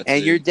 My dad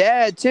and too. your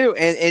dad too.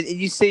 And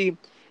you see,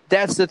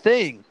 that's the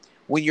thing.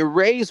 When you're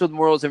raised with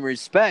morals and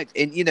respect,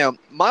 and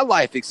my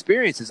life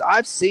experiences,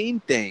 I've seen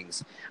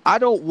things. I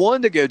don't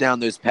want to go down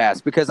those paths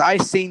because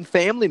I've seen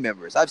family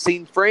members. I've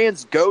seen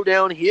friends go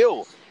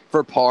downhill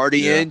for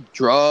partying,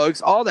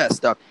 drugs, all that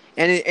stuff.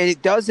 And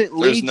it doesn't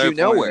lead you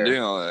nowhere.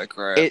 Doing all that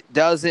crap. It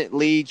doesn't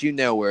lead you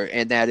nowhere,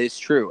 and that is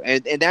true.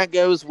 And that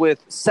goes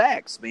with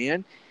sex,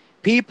 man.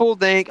 People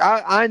think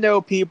I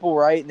know people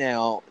right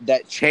now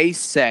that chase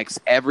sex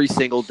every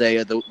single day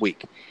of the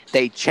week.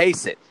 They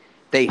chase it.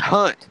 They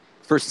hunt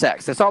for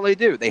sex. That's all they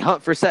do. They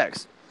hunt for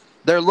sex.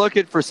 They're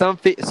looking for some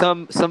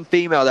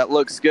female that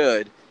looks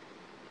good,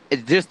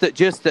 just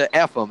to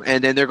f them,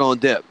 and then they're gonna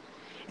dip.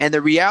 And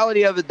the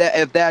reality of it, that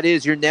if that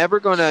is, you're never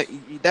gonna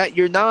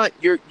you're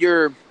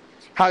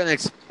how can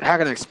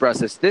I express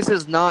this? This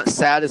is not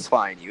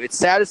satisfying you. It's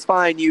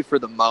satisfying you for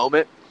the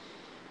moment,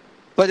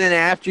 but then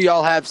after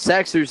y'all have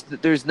sex,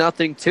 there's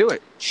nothing to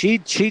it. She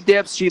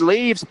dips, she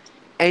leaves,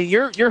 and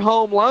you're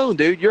home alone,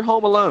 dude. You're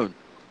home alone.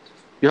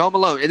 You're home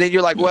alone, and then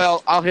you're like,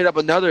 well, I'll hit up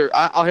another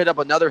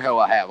hoe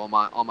I have on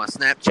my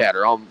Snapchat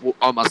or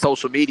on my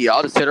social media.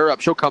 I'll just hit her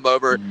up. She'll come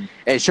over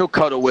and she'll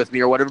cuddle with me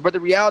or whatever. But the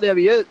reality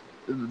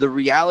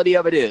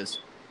of it is,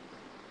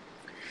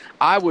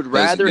 I would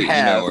rather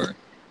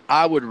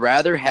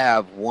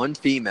have one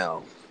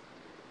female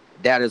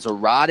that is a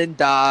ride and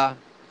die,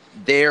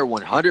 there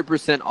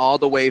 100% all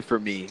the way for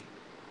me,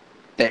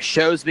 that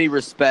shows me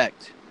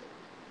respect,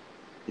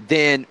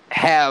 than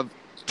have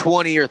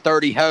 20 or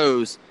 30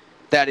 hoes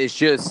that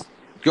just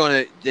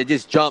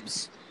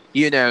jumps,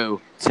 to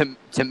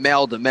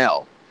male to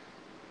male,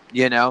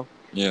 Yeah.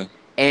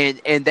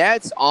 And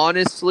that's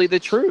honestly the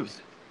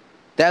truth.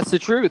 That's the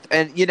truth.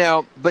 And,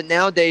 but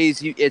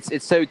nowadays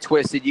it's so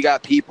twisted. You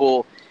got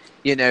people,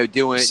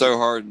 doing so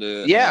hard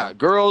to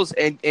girls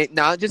and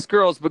not just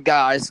girls, but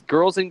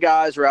girls and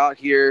guys are out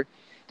here.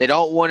 They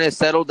don't want to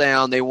settle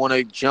down. They want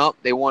to jump.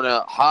 They want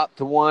to hop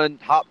to one,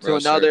 hop to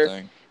another.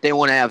 Everything. They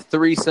want to have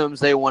threesomes.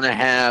 They want to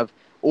have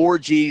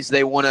orgies.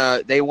 They want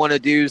to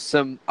do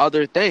some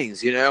other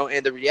things,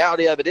 and the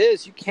reality of it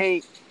is you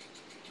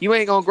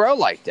ain't gonna grow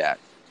like that.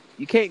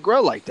 You can't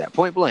grow like that.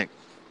 Point blank.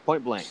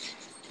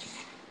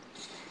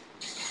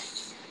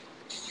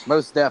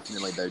 Most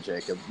definitely though,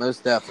 Jacob.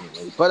 Most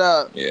definitely.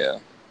 But yeah,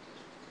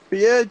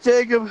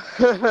 Jacob.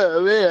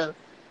 Man.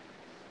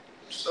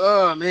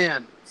 Oh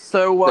man.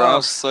 So bro, I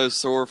was so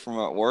sore from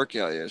my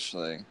workout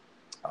yesterday.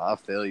 I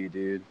feel you,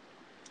 dude.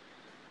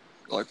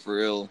 Like for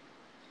real.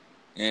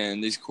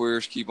 And these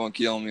queers keep on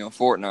killing me on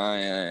Fortnite,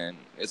 and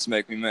it's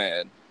making me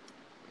mad.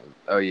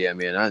 Oh, yeah,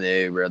 man. I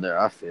know, brother.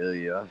 I feel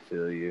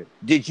you.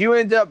 Did you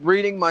end up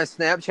reading my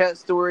Snapchat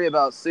story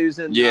about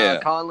Susan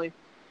Conley?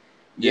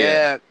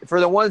 Yeah. For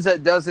the ones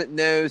that doesn't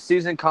know,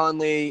 Susan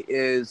Conley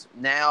is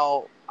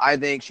now, I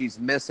think she's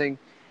missing.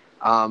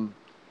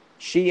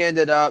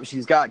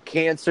 She's got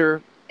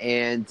cancer,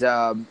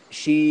 and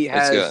she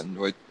has... It's gotten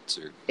way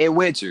too... It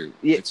went too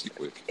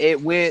quick.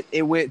 It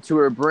went to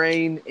her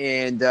brain,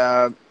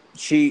 and...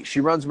 She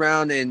runs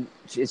around and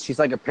she's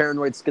like a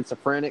paranoid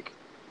schizophrenic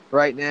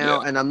right now.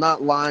 Yeah. And I'm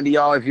not lying to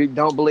y'all. If you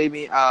don't believe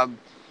me,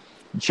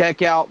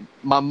 check out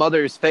my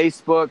mother's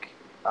Facebook.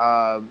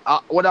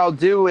 What I'll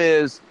do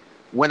is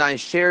when I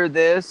share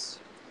this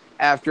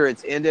after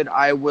it's ended,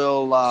 I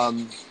will,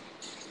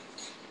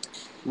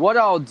 what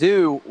I'll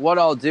do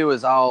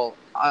is I'll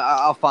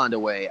find a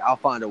way. I'll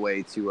find a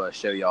way to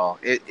show y'all.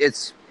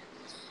 It's,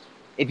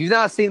 if you've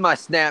not seen my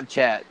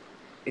Snapchat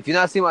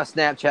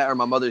or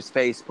my mother's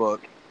Facebook,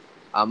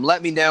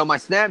 let me know. My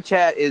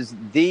Snapchat is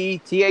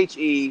THE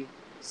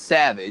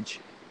Savage,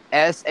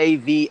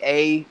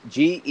 SAVAGE,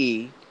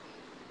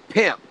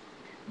 Pimp,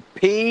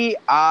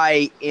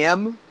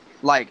 PIM,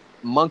 like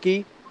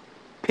monkey,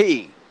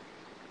 P,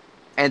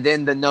 and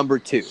then the number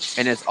 2,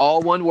 and it's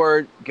all one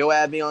word. Go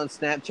add me on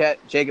Snapchat.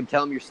 Jacob,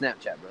 tell them your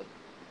Snapchat,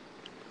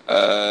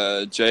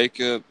 brother.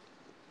 Jacob,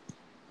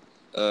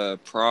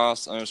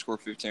 Price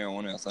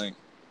 _1501, I think.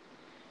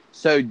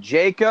 So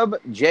Jacob,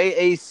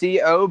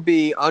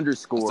 JACOB _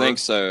 I think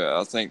so.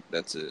 I think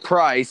that's it.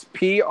 Price,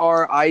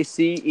 PRICE.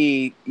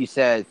 You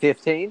said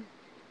 15?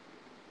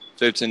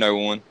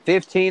 1501.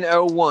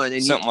 1501,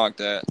 and something like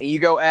that. And you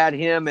go add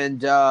him,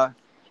 and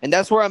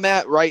that's where I'm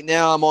at right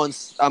now. I'm on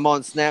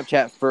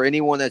Snapchat for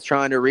anyone that's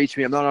trying to reach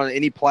me. I'm not on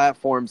any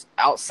platforms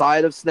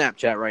outside of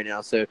Snapchat right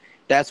now, so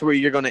that's where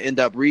you're going to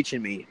end up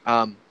reaching me.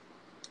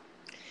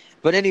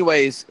 But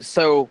anyways,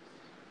 so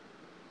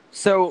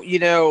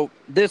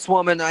this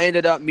woman I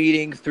ended up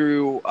meeting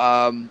through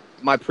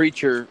my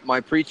preacher.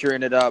 My preacher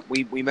ended up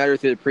we met her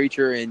through the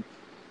preacher, and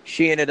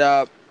she ended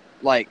up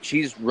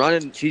she's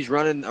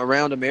running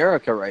around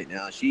America right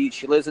now. She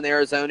lives in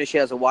Arizona. She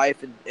has a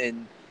wife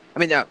and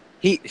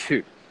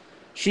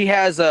she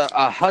has a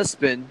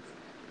husband.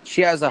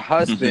 She has a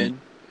husband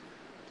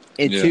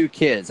and 2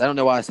 kids. I don't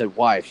know why I said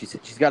wife.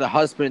 She's got a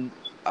husband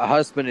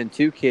and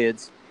 2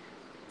 kids,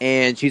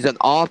 and she's an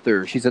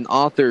author. She's an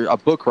author, a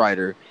book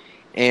writer.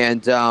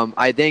 And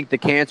I think the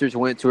cancers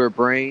went to her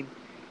brain,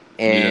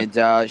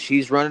 and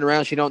she's running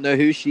around. She don't know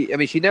who she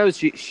knows.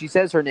 She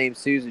says her name's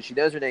Susan. She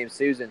knows her name's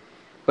Susan,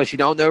 but she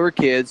don't know her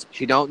kids.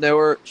 She don't know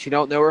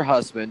her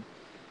husband.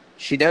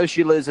 She knows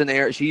she lives in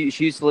she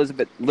used to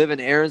live in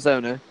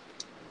Arizona,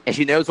 and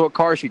she knows what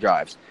car she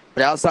drives.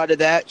 But outside of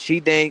that, she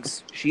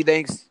thinks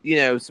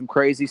some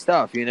crazy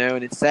stuff,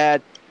 and it's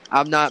sad.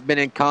 I've not been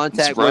in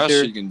contact with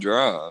her. She can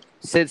drive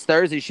since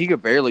Thursday. She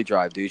could barely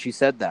drive, dude. She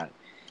said that.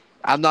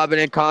 I've not been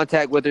in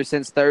contact with her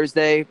since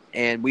Thursday,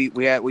 and we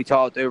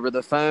talked over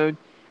the phone.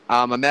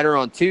 I met her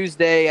on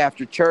Tuesday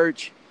after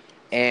church,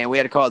 and we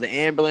had to call the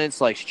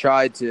ambulance. Like she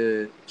tried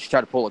to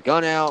pull a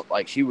gun out,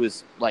 like she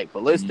was like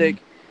ballistic. Mhm.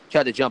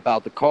 Tried to jump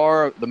out the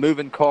car, the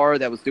moving car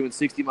that was doing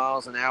 60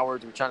 miles an hour.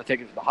 They were trying to take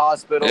her to the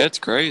hospital. It's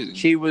crazy.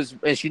 She was,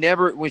 and she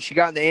never. When she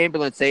got in the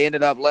ambulance, they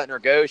ended up letting her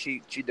go.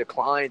 She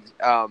declined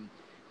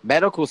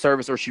medical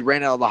service, or she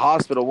ran out of the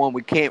hospital.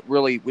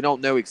 We don't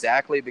know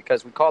exactly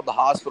because we called the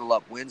hospital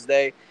up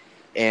Wednesday,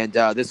 and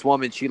this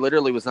woman, she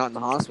literally was not in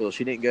the hospital.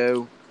 She didn't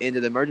go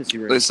into the emergency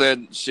room. They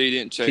said she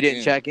didn't check in. She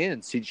didn't check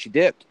in. She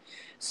dipped.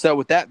 So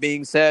with that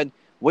being said,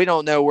 we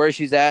don't know where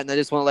she's at, and I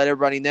just want to let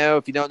everybody know,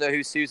 if you don't know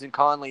who Susan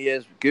Conley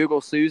is,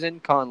 Google Susan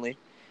Conley,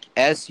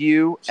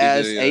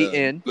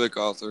 SUSAN, book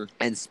author,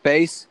 and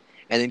space,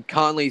 and then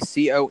Conley,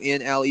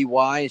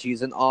 CONLEY, and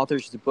she's an author.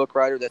 She's a book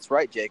writer. That's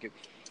right, Jacob.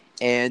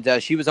 And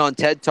she was on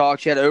TED Talk.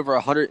 She had over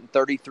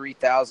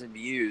 133,000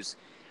 views,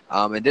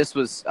 and this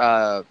was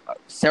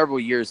several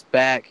years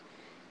back.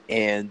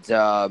 And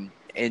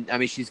I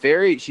mean, she's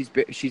very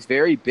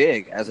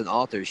big as an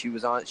author. She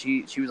was like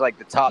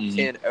the top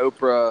 10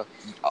 Oprah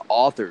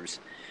authors.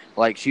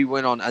 Like she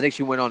went on, I think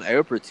she went on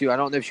Oprah too. I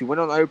don't know if she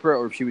went on Oprah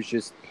or if she was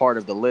just part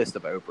of the list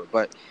of Oprah.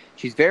 But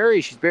she's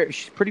pretty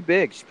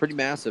big. She's pretty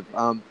massive.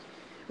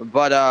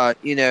 But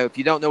if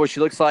you don't know what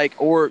she looks like,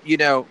 or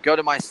go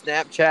to my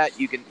Snapchat,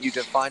 you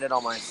can find it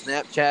on my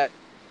Snapchat.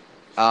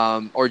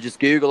 Or just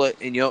Google it,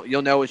 and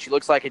you'll know what she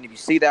looks like. And if you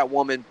see that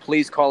woman,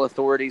 please call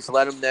authorities.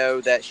 Let them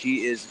know that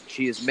she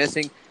is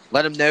missing.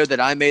 Let them know that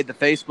I made the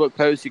Facebook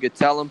post. You could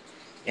tell them,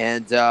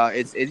 and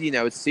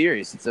it's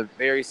serious. It's a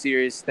very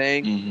serious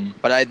thing. Mm-hmm.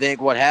 But I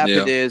think what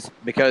happened is,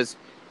 because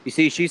you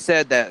see, she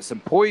said that some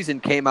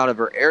poison came out of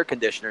her air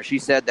conditioner. She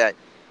said that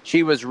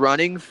she was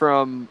running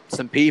from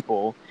some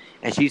people,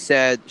 and she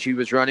said she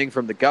was running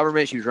from the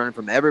government. She was running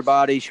from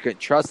everybody. She couldn't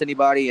trust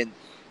anybody, and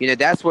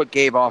that's what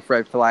gave off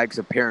red flags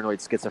of paranoid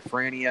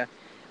schizophrenia.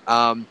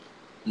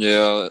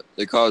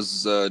 It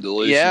causes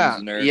delusions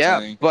and everything.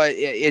 Yeah, but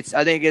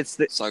I think it's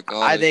the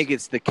psychotic. I think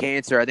it's the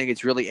cancer. I think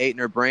it's really ate in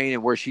her brain,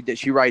 and where she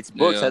writes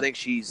books. Yeah. I think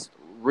she's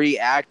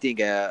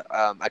reacting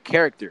a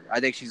character. I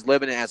think she's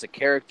living it as a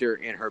character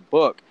in her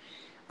book,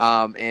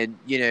 and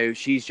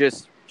she's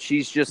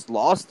just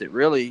lost it.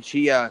 Really,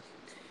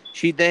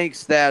 she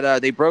thinks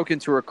that they broke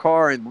into her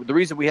car, and the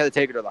reason we had to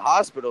take her to the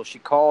hospital, she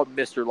called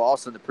Mr.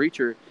 Lawson, the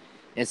preacher,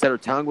 and said her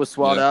tongue was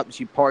swelled up, and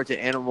she parked at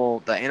the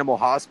animal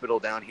hospital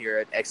down here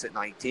at exit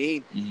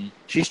 19. Mm-hmm.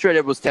 She straight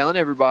up was telling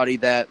everybody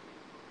that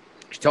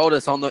she's telling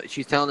us on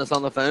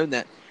the phone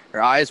that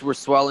her eyes were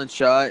swelling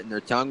shut and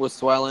her tongue was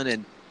swelling,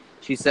 and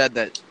she said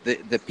that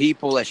the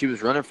people that she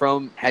was running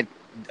from had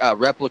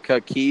replica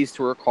keys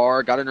to her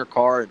car, got in her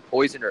car and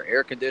poisoned her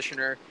air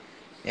conditioner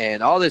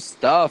and all this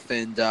stuff.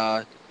 And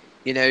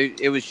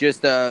it was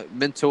just a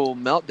mental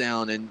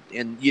meltdown.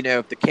 And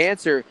if the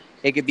cancer,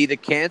 it could be the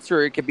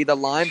cancer, or it could be the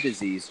Lyme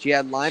disease. She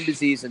had Lyme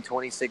disease in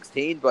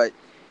 2016, but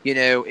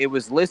it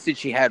was listed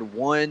she had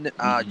one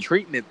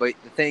treatment. But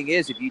the thing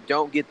is, if you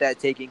don't get that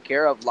taken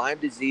care of, Lyme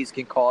disease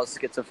can cause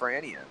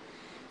schizophrenia.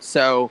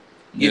 So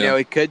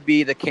it could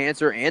be the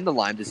cancer and the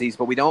Lyme disease,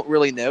 but we don't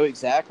really know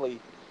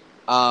exactly.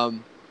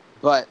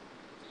 But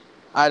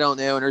I don't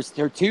know. And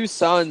her two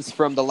sons,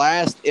 from the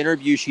last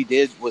interview she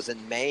did, was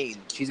in Maine.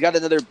 She's got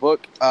another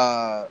book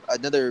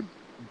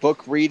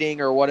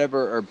reading or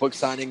whatever, or book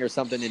signing or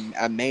something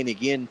in Maine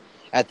again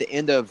at the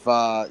end of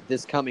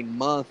this coming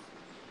month,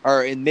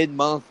 or in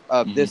mid-month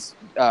of this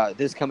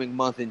coming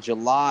month in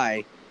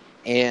July.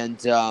 And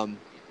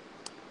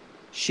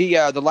she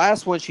the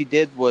last one she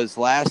did was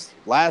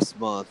last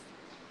month,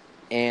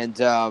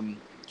 and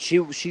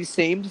she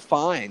seemed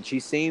fine. She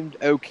seemed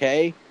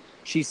okay.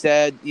 She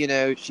said,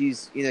 she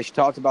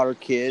talked about her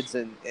kids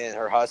and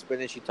her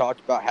husband, and she talked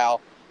about how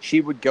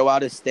she would go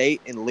out of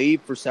state and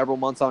leave for several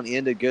months on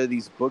end to go to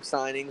these book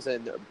signings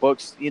and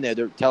books,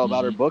 to tell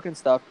about her book and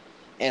stuff.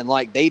 And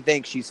like, they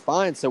think she's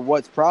fine. So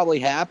what's probably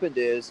happened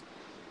is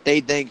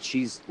they think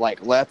she's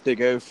like left to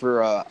go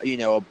for a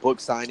book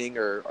signing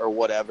or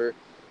whatever.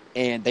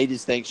 And they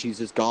just think she's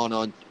just gone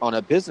on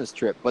a business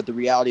trip. But the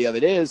reality of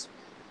it is,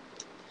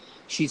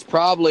 I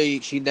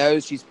think she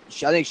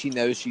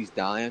knows she's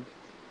dying.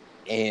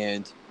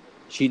 And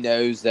she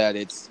knows that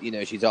it's,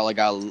 she's only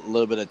got a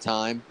little bit of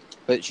time,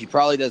 but she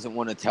probably doesn't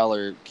want to tell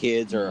her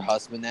kids or her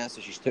husband that.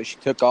 So she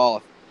took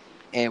off.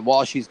 And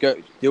while she's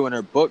doing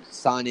her book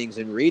signings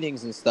and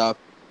readings and stuff,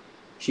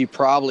 she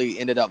probably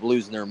ended up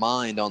losing her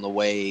mind on the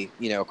way,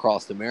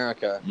 across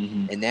America.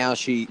 Mm-hmm. And now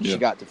she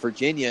got to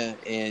Virginia,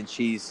 and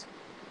she's,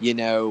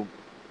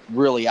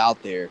 really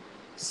out there.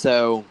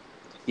 So,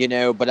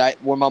 but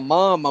when my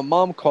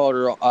mom called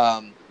her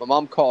on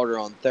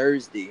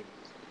Thursday,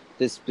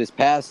 this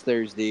past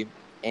Thursday,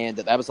 and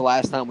that was the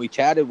last time we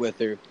chatted with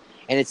her.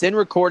 And it's in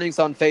recordings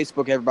on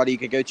Facebook, everybody. You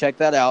can go check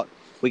that out.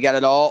 We got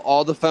it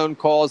all the phone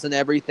calls and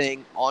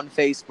everything on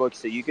Facebook,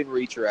 so you can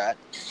reach her at.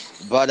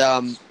 But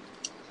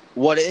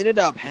what ended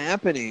up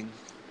happening,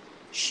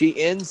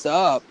 she ends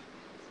up,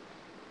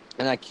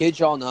 and I kid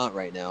y'all not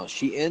right now,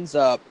 she ends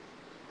up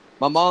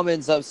my mom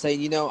ends up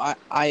saying,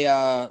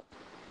 I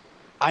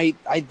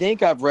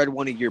think I've read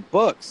one of your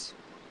books.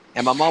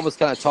 And my mom was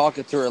kind of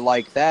talking to her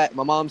like that.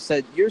 My mom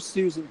said, "You're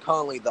Susan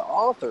Conley, the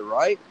author,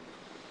 right?"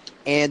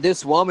 And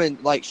this woman,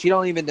 like, she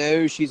don't even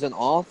know she's an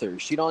author.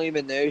 She don't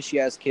even know she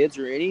has kids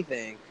or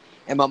anything.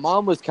 And my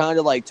mom was kind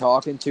of like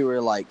talking to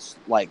her, like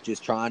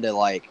just trying to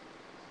like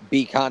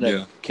be kind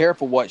of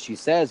careful what she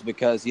says,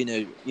 because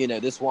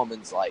this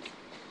woman's like,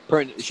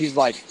 she's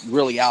like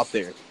really out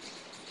there.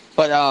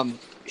 But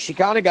she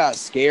kind of got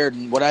scared,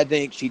 and what I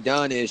think she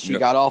done is she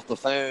got off the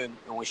phone,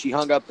 and when she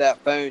hung up that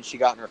phone, she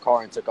got in her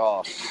car and took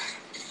off.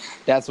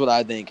 That's what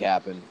I think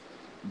happened.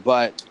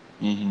 But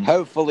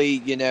hopefully,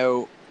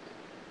 they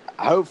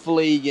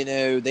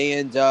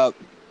end up,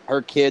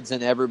 her kids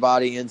and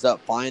everybody ends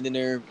up finding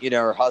her,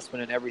 her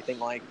husband and everything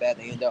like that.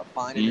 They end up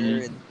finding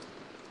her,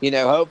 and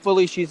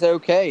hopefully she's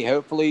okay.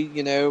 Hopefully,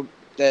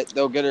 that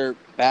they'll get her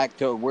back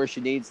to where she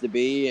needs to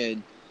be,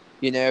 and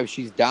if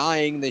she's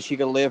dying, then she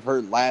can live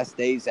her last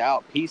days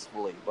out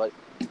peacefully. But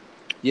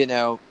we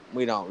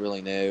don't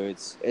really know.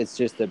 It's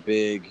just a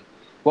big.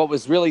 What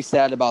was really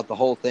sad about the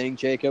whole thing,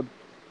 Jacob?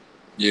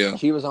 Yeah.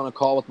 She was on a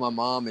call with my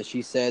mom, and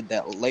she said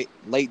that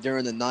late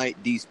during the night,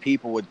 these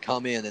people would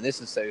come in, and this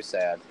is so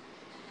sad.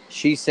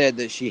 She said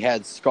that she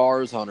had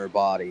scars on her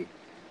body,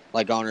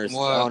 like on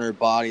her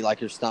body, like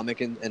her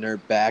stomach and her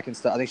back and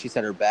stuff. I think she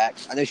said her back.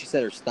 I know she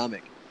said her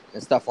stomach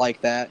and stuff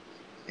like that.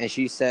 And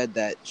she said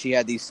that she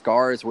had these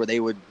scars where they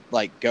would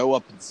like go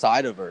up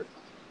inside of her,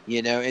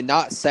 and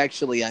not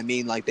sexually. I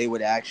mean, like they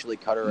would actually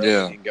cut her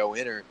open and go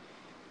in her.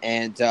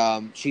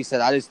 And she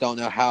said, I just don't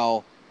know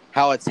how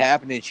it's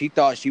happening. She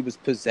thought she was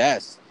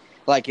possessed.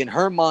 Like in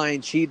her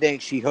mind, she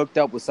thinks she hooked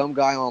up with some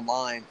guy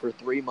online for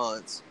 3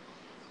 months,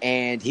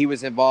 and he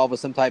was involved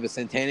with some type of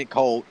satanic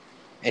cult,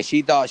 and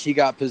she thought she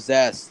got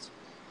possessed,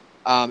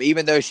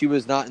 even though she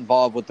was not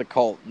involved with the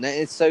cult. And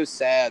it's so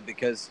sad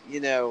because,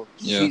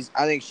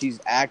 I think she's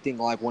acting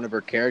like one of her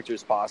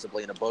characters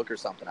possibly in a book or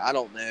something. I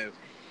don't know.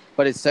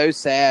 But it's so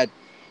sad.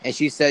 And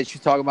she said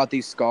she's talking about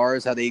these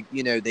scars, how they,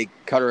 they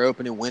cut her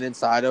open and went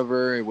inside of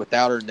her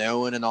without her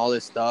knowing and all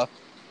this stuff.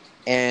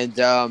 And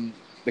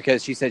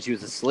because she said she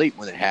was asleep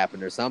when it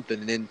happened or something.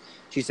 And then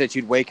she said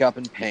she'd wake up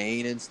in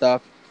pain and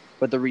stuff.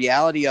 But the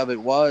reality of it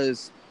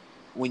was,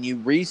 when you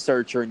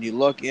research her and you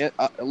look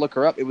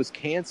her up, it was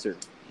cancer.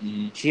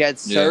 She had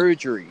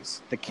surgeries.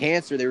 The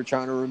cancer they were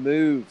trying to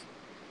remove.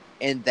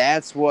 And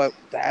that's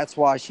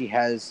why she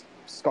has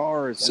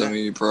scars. So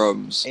many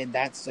problems. And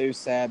that's so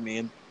sad,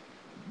 man.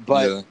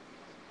 But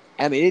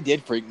I mean, it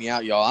did freak me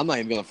out, y'all. I'm not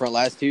even going to front.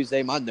 Last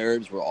Tuesday, my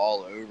nerves were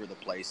all over the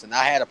place. And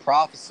I had a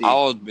prophecy. I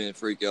would have been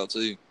freaked out,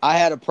 too. I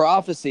had a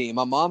prophecy. And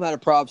my mom had a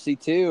prophecy,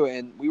 too.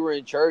 And we were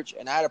in church,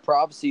 and I had a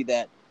prophecy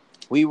that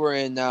we were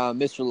in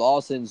Mr.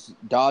 Lawson's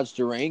Dodge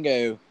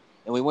Durango,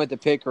 and we went to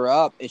pick her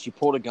up, and she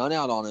pulled a gun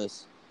out on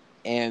us.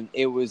 And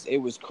it was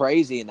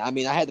crazy. And, I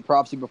mean, I had the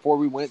prophecy before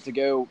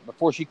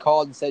she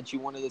called and said she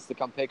wanted us to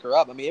come pick her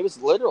up. I mean, it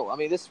was literal. I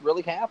mean, this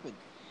really happened.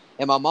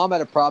 And my mom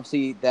had a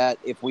prophecy that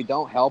if we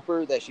don't help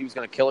her, that she was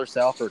going to kill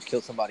herself or kill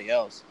somebody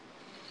else.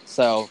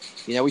 So,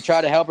 we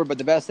tried to help her, but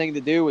the best thing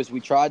to do is we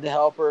tried to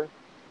help her.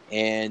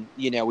 And,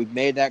 we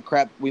made that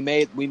crap. We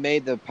made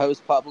the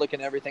post public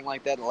and everything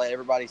like that to let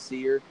everybody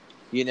see her.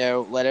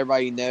 Let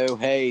everybody know,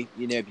 hey,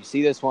 if you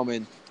see this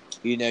woman,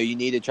 you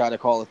need to try to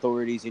call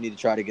authorities. You need to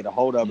try to get a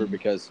hold of her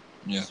because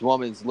this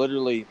woman's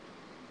literally,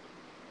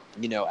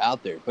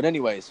 out there. But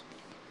anyways,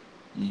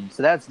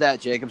 so that's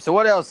that, Jacob. So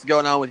what else is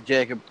going on with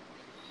Jacob?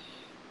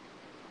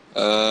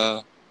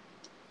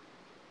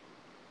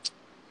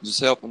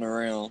 Just helping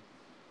around.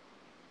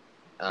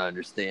 I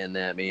understand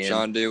that, man.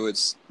 Trying to do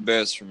what's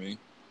best for me.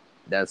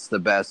 That's the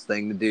best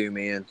thing to do,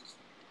 man.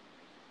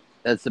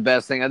 That's the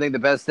best thing. I think the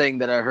best thing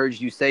that I heard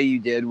you say you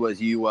did was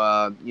you,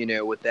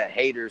 with that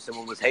hater,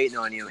 someone was hating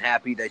on you. I'm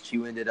happy that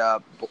you ended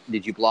up,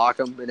 did you block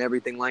them and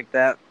everything like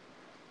that?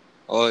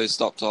 Oh, they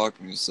stopped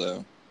talking,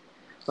 so.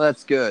 Well,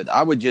 that's good.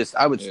 I would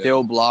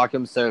still block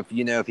him. So if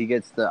he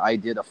gets the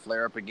idea to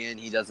flare up again,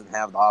 he doesn't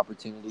have the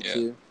opportunity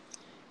to.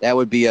 That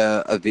would be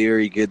a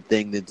very good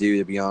thing to do,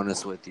 to be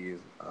honest with you.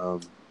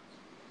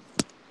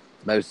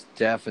 Most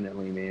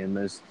definitely, man.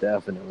 Most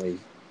definitely.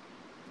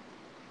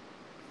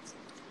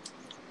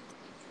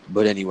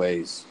 But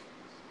anyways,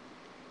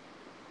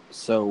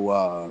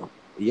 so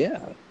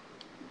yeah,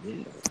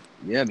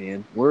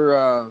 man.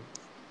 We're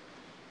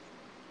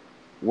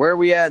where are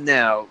we at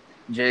now,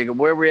 Jacob?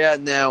 Where are we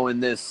at now in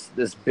this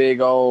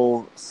big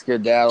old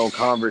skedaddle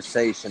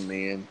conversation,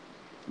 man?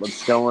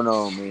 What's going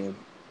on, man?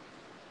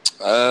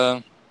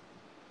 I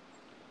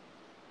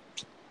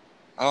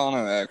don't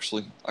know,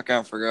 actually. I kind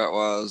of forgot what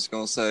I was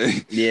going to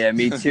say. Yeah,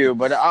 me too.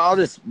 But I'll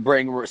just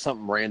bring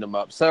something random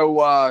up.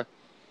 So,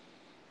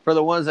 for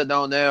the ones that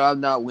don't know, I've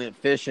not went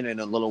fishing in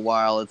a little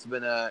while. It's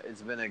been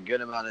a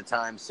good amount of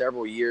time,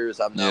 several years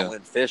I've not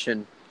went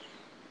fishing.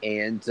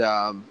 And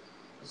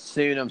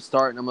soon I'm going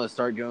to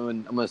start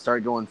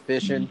going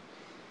fishing.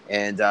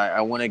 And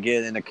I want to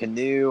get in a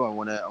canoe. I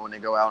want to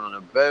go out on a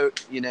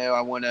boat.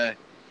 I'm going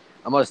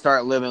to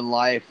start living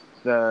life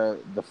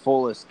the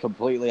fullest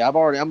completely.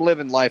 I'm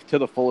living life to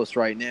the fullest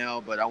right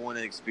now, but I want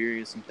to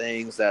experience some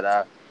things that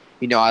I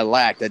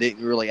lacked. I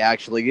didn't really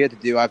actually get to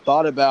do. I've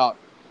thought about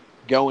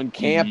going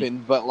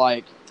camping, but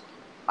like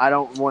I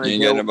don't want You to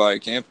ain't got deal. nobody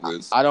to camp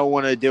with. I don't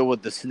want to deal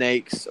with the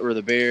snakes or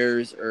the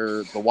bears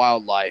or the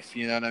wildlife.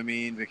 You know what I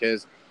mean?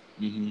 Because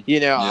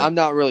Yeah. I'm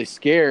not really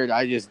scared.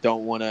 I just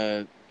don't want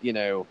to.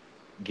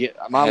 Get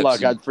my Have luck.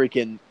 some-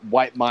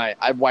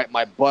 I'd wipe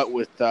my butt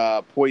with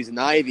poison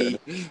ivy.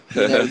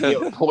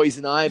 Get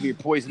poison ivy or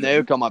poison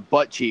oak on my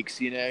butt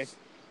cheeks.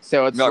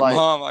 So it's like, like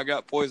Mom, I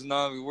got poison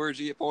ivy. Where'd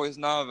you get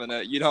poison ivy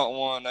at? You don't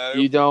want to know.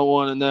 you don't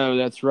want to know.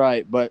 That's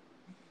right. But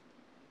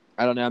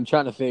I don't know. I'm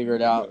trying to figure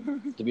it out.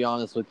 To be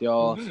honest with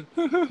y'all,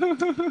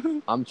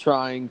 I'm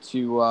trying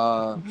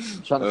to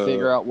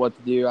figure out what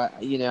to do.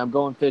 I'm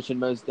going fishing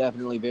most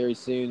definitely very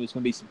soon. There's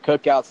going to be some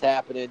cookouts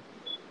happening.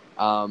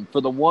 For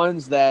the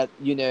ones that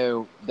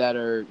that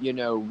are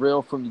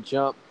real from the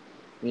jump,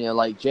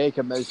 like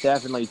Jacob, most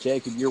definitely,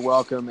 Jacob, you're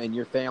welcome, and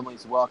your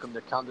family's welcome to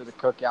come to the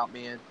cookout,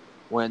 man.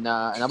 And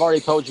I've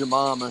already told your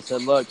mom. I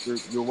said, look,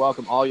 you're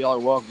welcome. All y'all are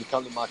welcome to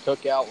come to my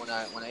cookout when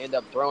I end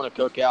up throwing a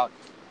cookout.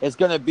 It's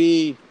gonna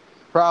be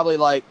probably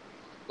like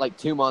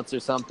 2 months or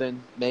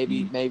something,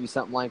 maybe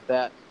something like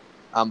that.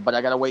 But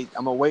I gotta wait.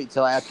 I'm gonna wait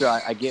till after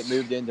I get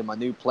moved into my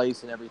new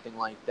place and everything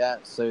like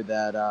that, so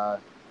that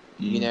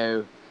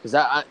because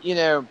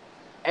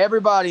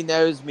everybody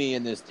knows me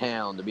in this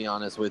town, to be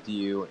honest with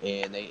you,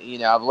 and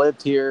they, I've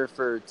lived here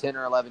for 10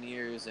 or 11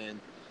 years, and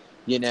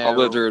I've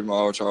lived here my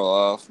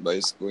whole life,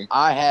 basically.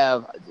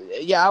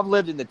 I've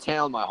lived in the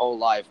town my whole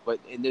life, but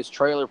in this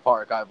trailer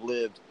park I've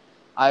lived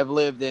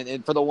in,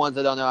 and for the ones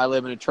that don't know, I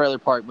live in a trailer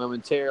park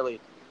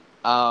momentarily,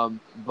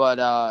 but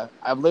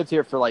I've lived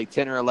here for like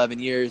 10 or 11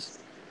 years,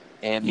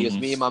 and because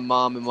me and my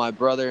mom and my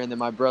brother, and then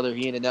my brother,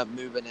 he ended up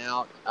moving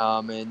out,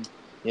 and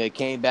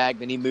came back,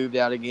 then he moved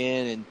out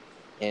again,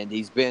 and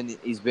he's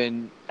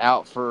been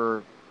out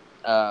for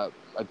a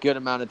good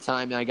amount of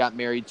time now. I got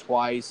married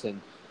twice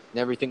and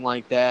everything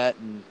like that,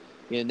 and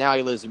now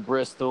he lives in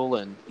Bristol,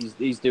 and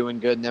he's doing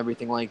good and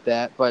everything like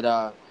that. But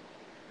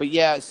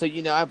yeah, so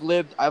I've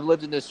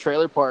lived in this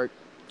trailer park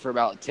for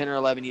about 10 or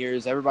 11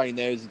 years. Everybody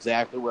knows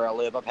exactly where I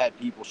live. I've had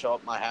people show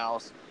up at my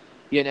house,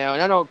 and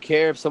I don't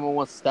care if someone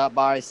wants to stop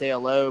by, say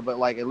hello, but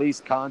like at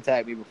least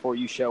contact me before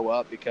you show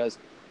up, because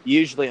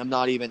usually I'm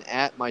not even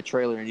at my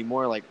trailer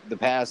anymore. Like the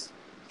past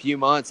few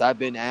months, I've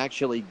been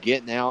actually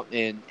getting out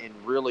and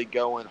really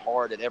going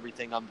hard at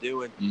everything I'm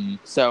doing.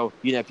 So,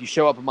 if you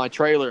show up at my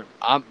trailer,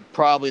 I'm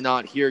probably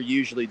not here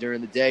usually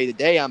during the day. The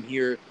day I'm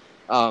here,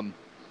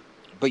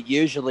 but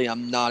usually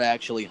I'm not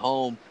actually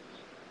home.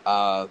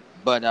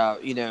 But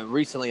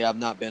recently I've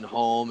not been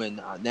home,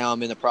 and now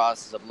I'm in the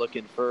process of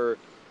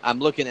I'm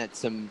looking at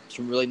some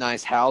really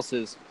nice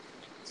houses.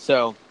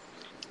 So,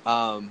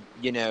 but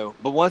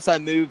once I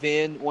move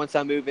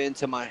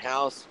into my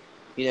house,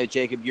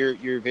 Jacob,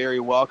 you're very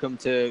welcome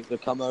to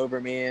come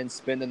over, man,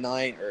 spend the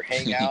night or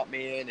hang out,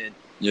 man, and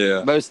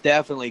most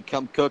definitely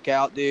come cook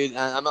out, dude.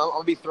 I'm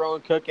gonna be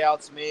throwing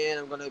cookouts, man.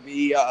 I'm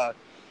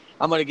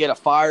gonna get a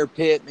fire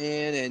pit,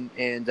 man,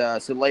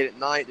 and so late at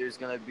night there's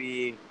gonna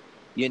be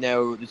a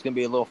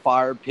little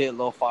fire pit, a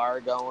little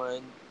fire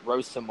going.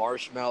 Roast some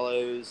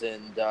marshmallows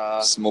and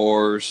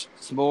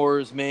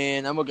s'mores,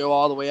 man. I'm gonna go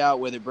all the way out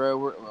with it,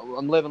 bro.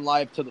 I'm living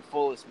life to the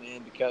fullest,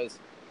 man, because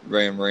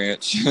Ram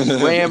Ranch,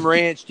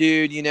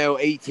 dude.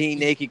 18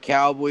 naked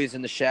cowboys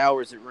in the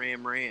showers at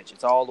Ram Ranch.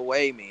 It's all the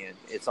way, man.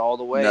 It's all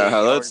the way.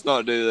 No, let's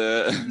not do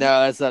that. No,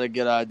 that's not a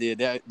good idea.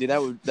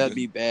 That'd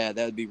be bad.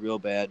 That'd be real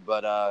bad.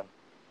 But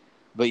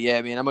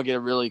yeah, man, I'm gonna get a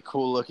really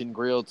cool looking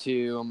grill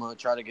too. I'm gonna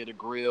try to get a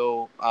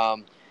grill.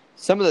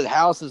 Some of the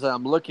houses that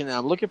I'm looking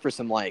for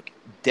some like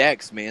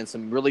decks, man,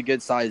 some really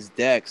good sized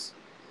decks,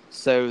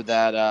 so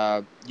that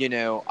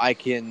I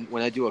can,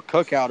 when I do a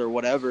cookout or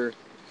whatever,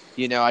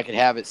 I can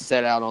have it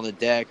set out on the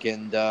deck,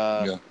 and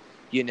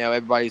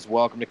everybody's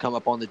welcome to come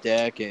up on the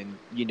deck, and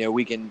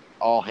we can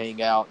all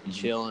hang out and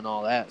chill and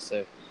all that.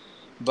 So,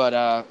 but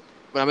I'm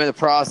in the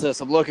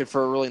process of looking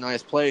for a really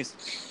nice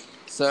place.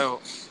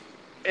 So,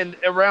 and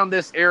around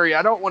this area,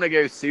 I don't want to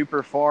go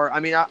super far. I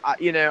mean,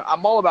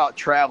 I'm all about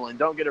traveling.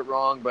 Don't get it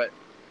wrong, but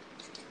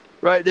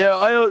right now,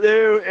 I don't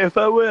know if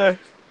I want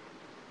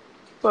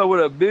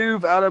to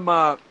move out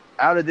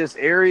of this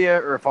area,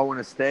 or if I want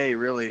to stay,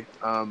 really.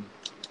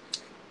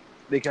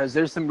 Because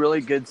there's some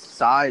really good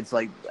sides,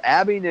 like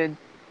Abingdon.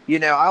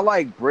 I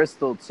like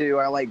Bristol too.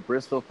 I like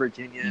Bristol,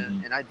 Virginia,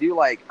 and I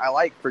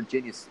like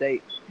Virginia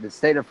State, the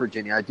state of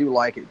Virginia. I do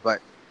like it,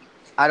 but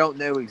I don't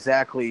know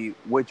exactly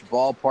which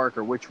ballpark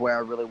or which way I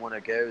really want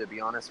to go, to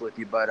be honest with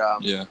you. But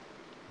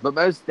but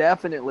most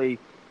definitely,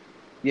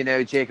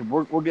 Jacob,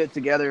 we'll get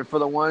together. For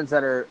the ones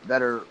that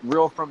are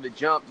real from the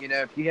jump,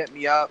 if you hit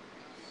me up,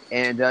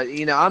 and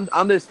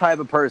I'm this type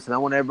of person. I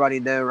want everybody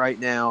to know right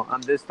now,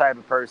 I'm this type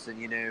of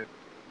person.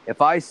 If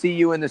I see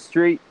you in the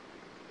street,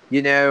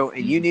 and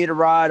you need a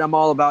ride, I'm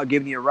all about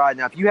giving you a ride.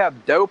 Now, if you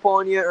have dope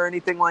on you or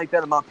anything like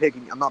that, I'm not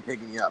picking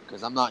you up,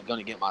 because I'm not going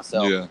to get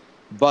myself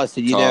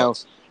busted. You know,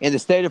 in the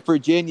state of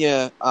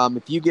Virginia,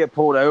 if you get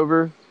pulled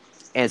over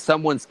and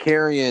someone's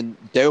carrying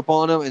dope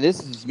on them, and this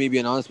is just me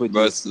being honest with you,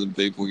 most of the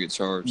people get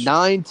charged.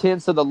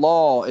 9/10 of the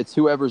law, it's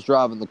whoever's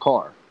driving the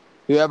car.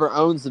 Whoever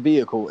owns the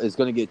vehicle is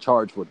going to get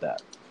charged with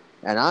that.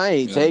 And I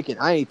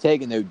ain't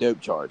taking no dope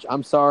charge.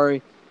 I'm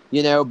sorry,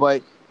 you know,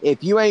 but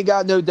if you ain't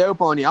got no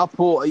dope on you, I'll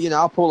pull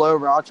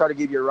over. I'll try to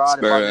give you a ride.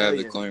 It's better to have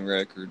the clean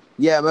record.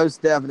 Yeah,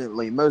 most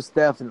definitely,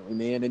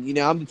 man. And you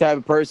know, I'm the type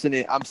of person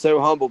that I'm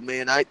so humbled,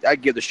 man. I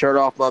give the shirt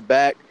off my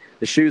back,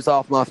 the shoes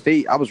off my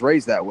feet. I was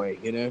raised that way,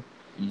 you know.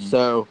 Mm-hmm.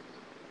 So,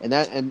 and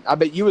I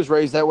bet you was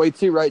raised that way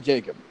too, right,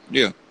 Jacob?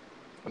 Yeah.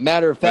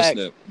 Matter of fact,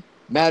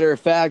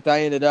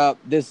 I ended up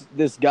this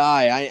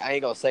guy. I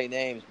ain't gonna say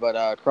names, but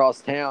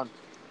across town,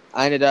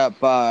 I ended up.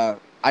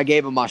 I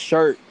gave him my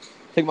shirt.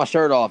 Took my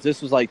shirt off.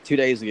 This was like 2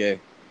 days ago,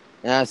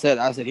 and I said,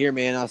 here,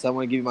 man. I said, I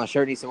want to give you my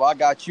shirt. And he said, well, I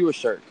got you a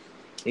shirt.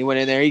 He went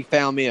in there. He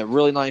found me a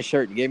really nice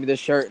shirt. He gave me this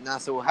shirt, and I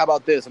said, well, how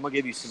about this? I'm gonna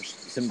give you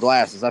some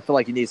glasses. I feel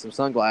like you need some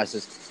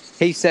sunglasses.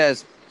 He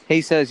says,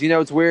 you know,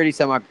 it's weird. He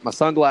said, my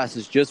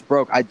sunglasses just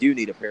broke. I do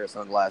need a pair of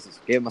sunglasses.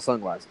 Gave him my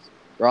sunglasses.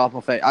 Right off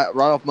my face.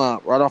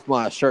 Right off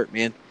my shirt,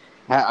 man.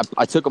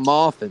 I took them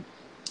off and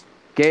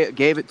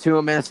gave it to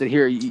him, and I said,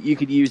 here, you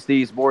could use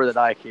these more than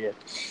I can.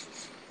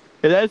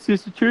 And that's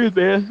just the truth,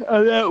 man.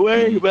 I'm that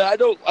way. But I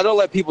don't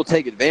let people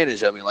take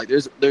advantage of me. Like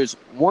there's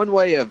one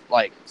way of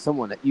like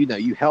someone that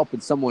you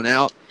helping someone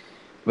out,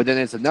 but then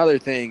it's another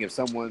thing if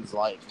someone's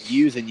like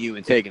using you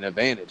and taking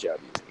advantage of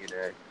you, you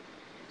know.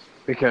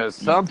 Because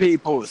some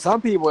people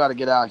got to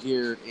get out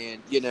here and,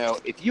 you know,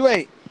 if you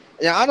ain't,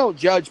 now I don't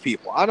judge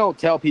people. I don't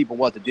tell people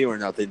what to do or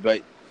nothing,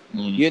 but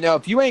you know,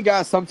 if you ain't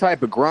got some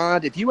type of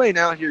grind, if you ain't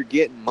out here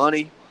getting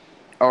money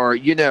or,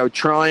 you know,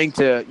 trying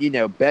to, you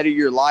know, better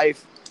your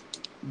life,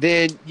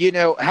 then, you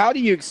know, how do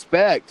you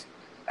expect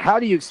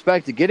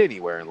to get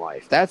anywhere in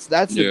life? That's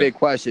the big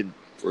question.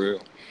 For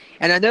real.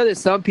 And I know that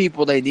some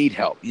people, they need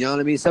help. You know what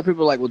I mean? Some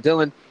people are like, well,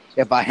 Dylan,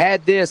 if I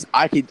had this,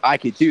 I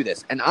could do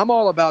this. And I'm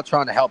all about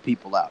trying to help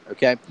people out.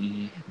 Okay.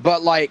 Mm-hmm.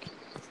 But like,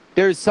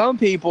 there's some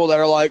people that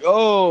are like,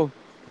 oh,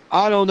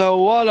 I don't know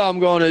what I'm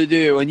going to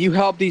do. And you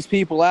help these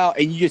people out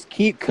and you just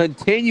keep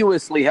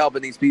continuously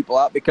helping these people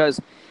out because,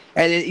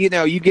 and you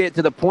know, you get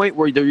to the point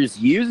where they're just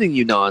using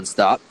you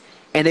nonstop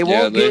and they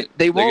won't.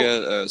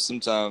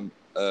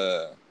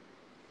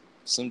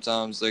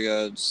 Sometimes they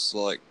got to just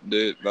like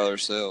do it by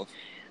themselves.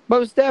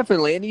 Most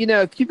definitely. And you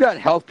know, if you've got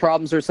health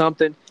problems or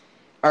something,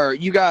 or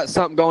you got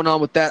something going on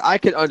with that, I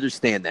could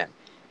understand that.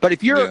 But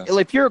if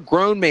you're a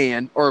grown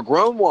man or a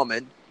grown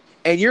woman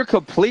and you're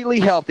completely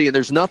healthy and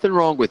there's nothing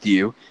wrong with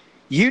you,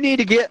 you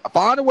need to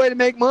find a way to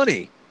make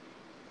money.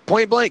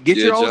 Point blank, get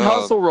your own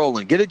hustle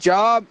rolling. Get a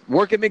job,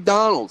 work at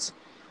McDonald's.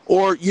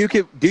 Or you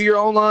could do your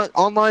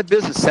online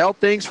business, sell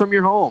things from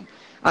your home.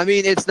 I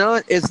mean, it's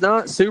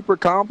not super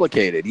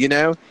complicated, you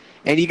know?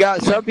 And you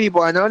got some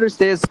people, I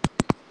understand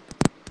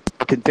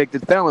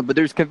convicted felon, but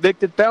there's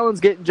convicted felons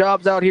getting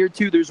jobs out here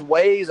too. There's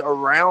ways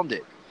around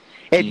it.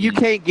 If you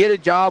can't get a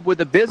job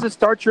with a business,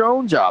 start your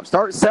own job.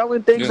 Start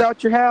selling things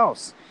out your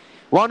house.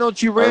 Why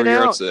don't you rent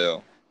out?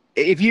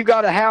 If you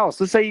got a house,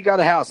 let's say you got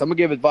a house. I'm going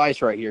to give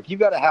advice right here. If you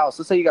got a house,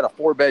 let's say you got a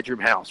 4-bedroom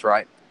house,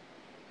 right?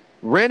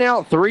 Rent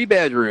out 3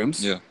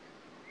 bedrooms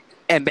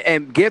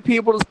and get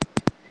people to,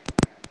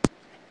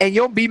 and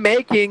you'll be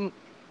making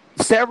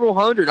several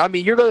hundred. I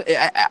mean, you're going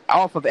to,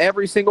 off of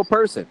every single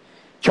person.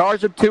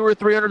 Charge them $200 or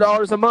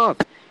 $300 a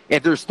month.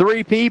 If there's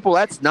 3 people,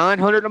 that's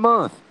 $900 a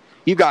month.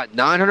 You got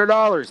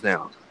 $900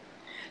 now.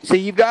 So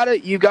you've got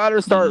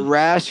to start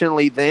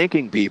rationally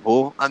thinking,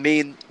 people. I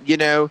mean, you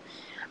know,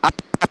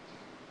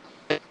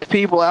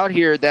 people out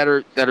here that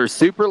are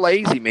super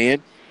lazy,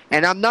 man.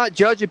 And I'm not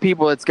judging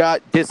people that's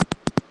got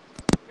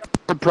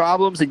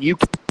problems and you.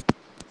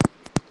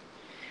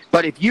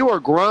 But if you are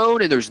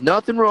grown and there's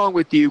nothing wrong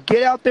with you,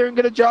 get out there and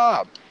get a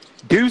job.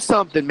 Do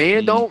something,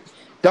 man.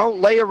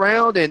 Don't lay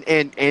around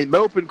and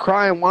mope and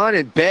cry and whine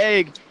and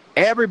beg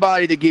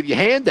everybody to give you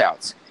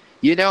handouts.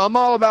 You know, I'm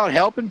all about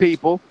helping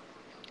people.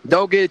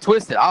 Don't get it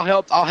twisted. I'll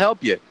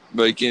help you.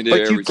 But you can't do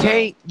it every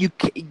time. You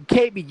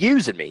can't be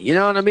using me. You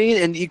know what I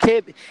mean? And you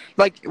can't,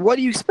 like, what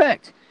do you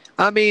expect?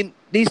 I mean,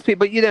 these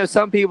people, you know,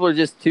 some people are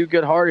just too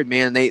good-hearted,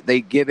 man.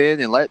 They give in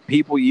and let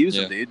people use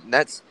them, dude. And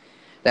that's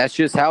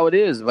just how it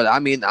is. But I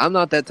mean, I'm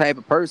not that type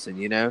of person,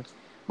 you know.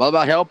 I'm all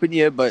about helping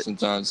you, but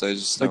sometimes they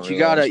just. But you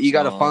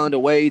gotta find a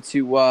way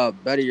to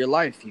better your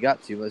life. You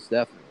got to, most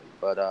definitely.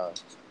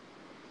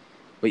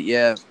 But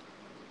yeah.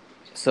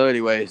 So,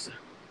 anyways,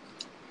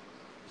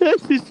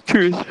 that's just the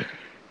truth.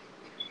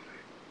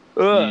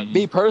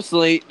 Me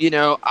personally, you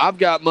know, I've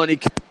got money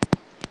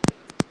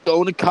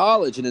going to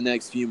college in the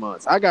next few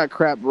months. I got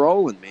crap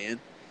rolling, man.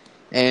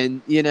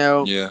 And, you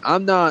know,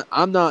 I'm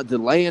not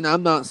delaying.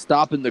 I'm not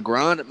stopping the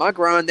grind. My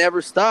grind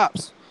never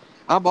stops.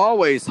 I'm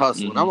always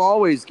hustling. I'm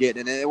always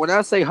getting it. And when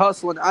I say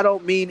hustling, I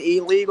don't mean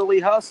illegally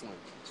hustling.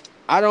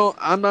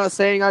 I'm not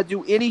saying I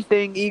do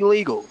anything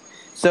illegal.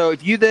 So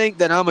if you think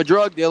that I'm a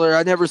drug dealer,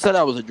 I never said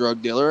I was a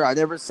drug dealer. I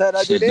never said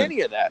I did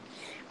any of that.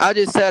 I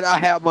just said I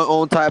have my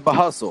own type of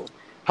hustle.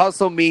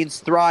 Hustle means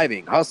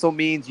thriving. Hustle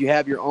means you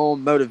have your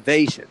own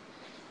motivation.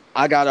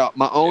 I got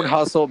my own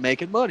hustle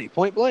making money,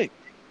 point blank.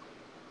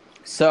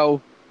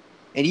 So,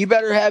 and you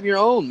better have your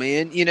own,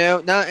 man. You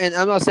know, not. And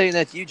I'm not saying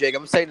that to you, Jake.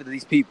 I'm saying to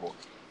these people,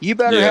 you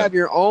better have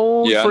your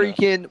own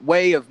freaking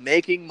way of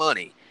making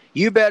money.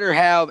 You better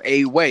have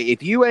a way.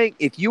 If you ain't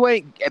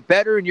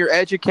better in your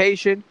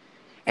education,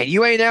 and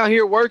you ain't out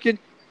here working,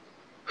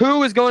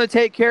 who is going to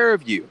take care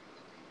of you?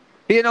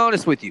 Being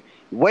honest with you,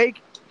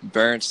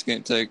 parents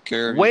can't take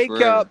care of you.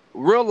 Wake up,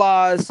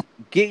 realize,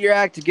 get your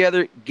act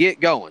together, get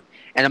going.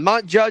 And I'm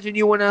not judging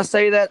you when I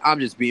say that. I'm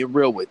just being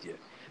real with you.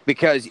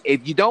 Because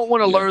if you don't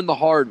want to learn the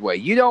hard way,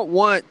 you don't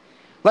want,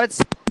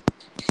 let's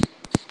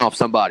off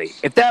somebody.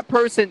 If that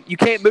person, you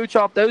can't mooch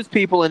off those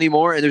people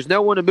anymore and there's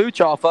no one to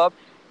mooch off of,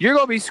 you're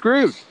going to be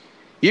screwed.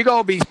 You're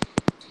going to be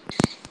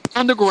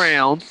on the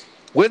ground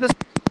with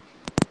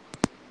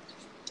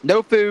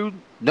no food,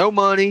 no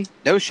money,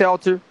 no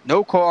shelter,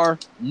 no car,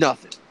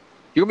 nothing.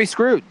 You're going to be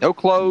screwed. No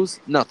clothes,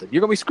 nothing.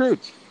 You're going to be screwed.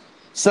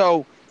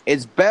 So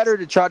it's better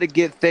to try to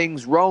get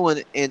things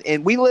rolling.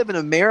 And we live in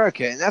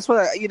America, and that's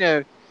what,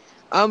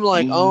 I'm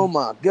like, oh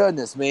my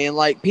goodness, man.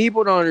 Like,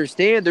 people don't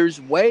understand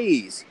there's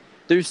ways.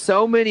 There's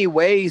so many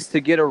ways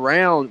to get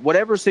around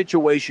whatever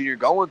situation you're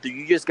going through.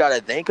 You just got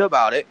to think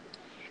about it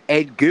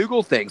and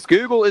Google things.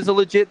 Google is a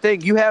legit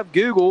thing. You have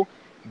Google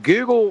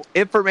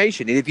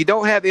information. And if you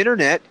don't have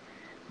internet,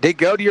 they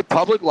go to your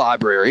public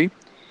library.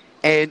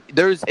 And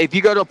if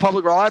you go to a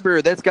public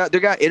library they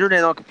got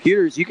internet on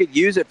computers, you could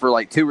use it for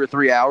like 2 or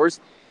 3 hours.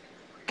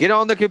 Get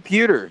on the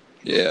computer.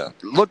 Yeah.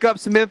 Look up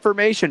some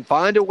information.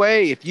 Find a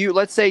way. If you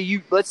let's say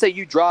you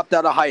dropped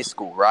out of high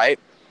school, right?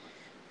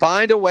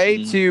 Find a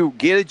way to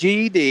get a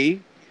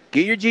GED,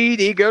 get your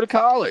GED, go to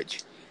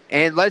college.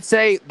 And let's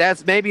say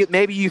that's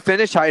maybe you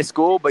finish high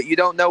school, but you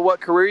don't know what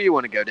career you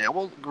want to go down.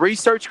 Well,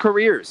 research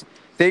careers.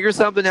 Figure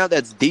something out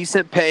that's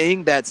decent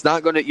paying, that's you're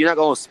not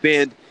going to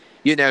spend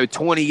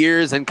 20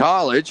 years in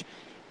college,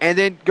 and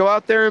then go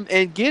out there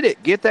and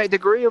get that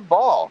degree of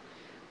ball.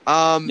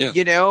 And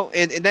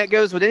that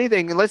goes with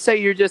anything. And let's say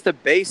you're just a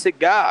basic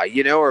guy,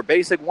 or a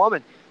basic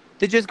woman,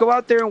 to just go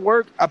out there and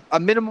work a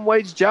minimum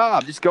wage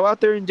job. Just go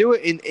out there and do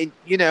it. And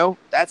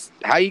that's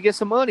how you get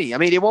some money. I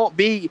mean,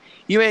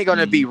 you ain't going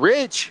to be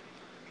rich.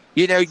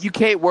 You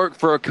can't work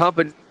for a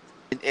company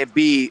and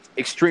be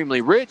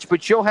extremely rich,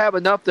 but you'll have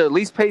enough to at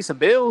least pay some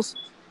bills.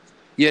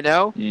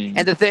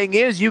 And the thing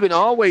is, you can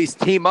always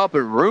team up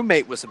and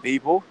roommate with some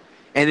people,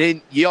 and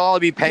then you all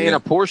be paying a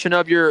portion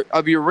of your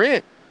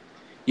rent,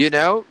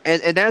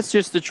 and that's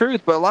just the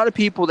truth. But a lot of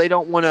people, they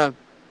don't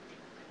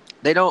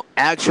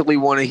actually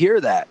want to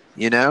hear that,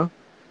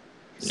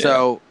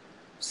 so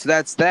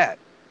that's that.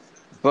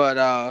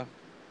 But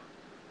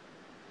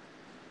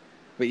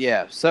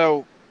yeah,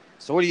 so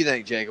what do you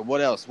think, Jacob? What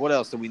else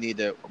do we need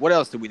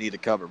to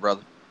cover,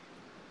 brother?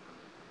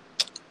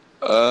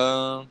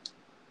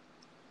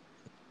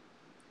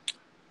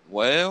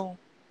 Well,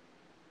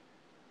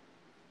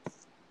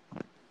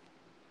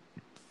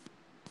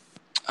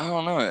 I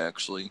don't know,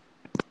 actually.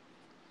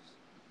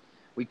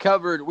 We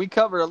covered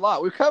a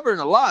lot. We're covering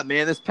a lot,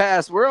 man.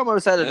 We're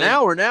almost at an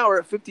hour now. We're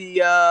at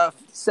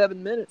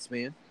 57 minutes,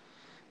 man.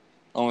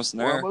 Almost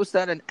an hour. We're almost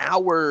at an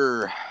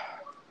hour.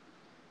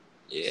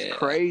 Yeah. It's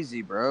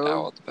crazy, bro.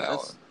 Power with the power.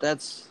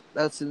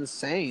 That's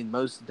insane,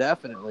 most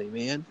definitely,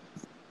 man.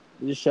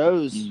 It just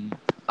shows.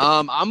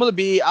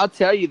 I'll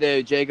tell you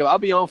though, Jacob, I'll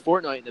be on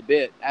Fortnite in a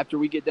bit after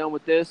we get done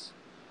with this.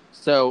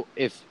 So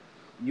if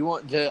you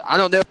want to, I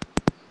don't know,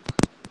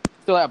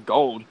 still have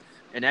gold,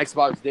 and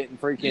Xbox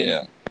didn't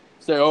freaking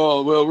say,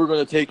 oh, well, we're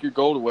going to take your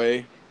gold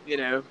away.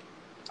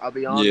 I'll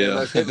be on there.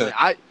 Most definitely.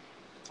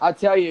 I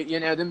tell you,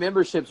 the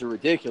memberships are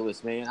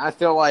ridiculous, man. I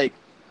feel like,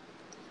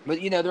 but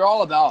they're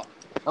all about,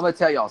 I'm going to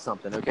tell y'all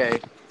something, okay?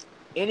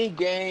 Any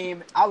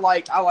game, I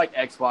like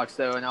Xbox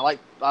though, and I like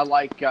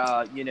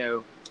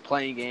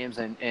playing games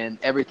and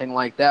everything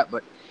like that.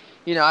 But,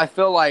 I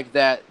feel like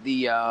that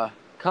the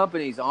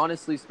companies,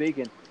 honestly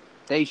speaking,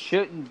 they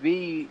shouldn't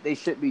be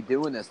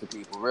doing this to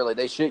people, really.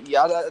 They should.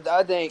 Yeah,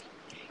 I think,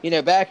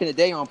 back in the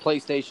day on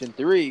PlayStation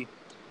 3,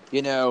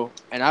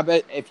 and I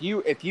bet if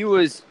you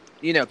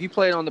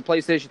played on the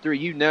PlayStation 3,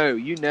 you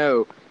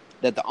know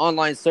that the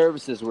online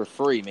services were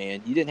free,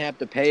 man. You didn't have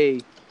to pay.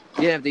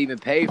 You didn't have to even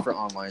pay for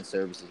online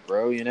services,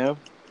 bro.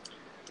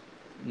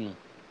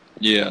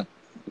 Yeah.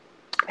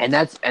 And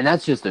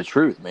that's just the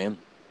truth, man.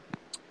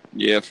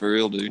 Yeah, for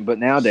real, dude. But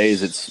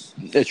nowadays it's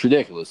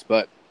ridiculous.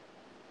 But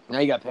now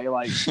you got to pay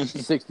like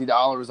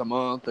 $60 a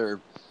month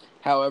or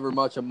however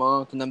much a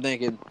month, and I'm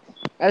thinking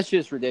that's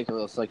just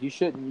ridiculous. Like you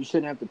shouldn't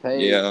have to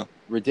pay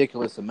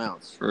ridiculous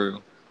amounts. For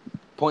real.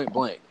 Point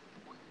blank.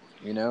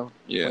 Yeah.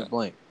 Point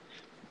blank.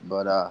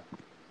 But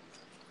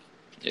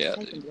yeah,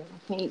 dude.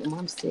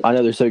 I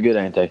know they're so good,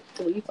 ain't they?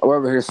 We're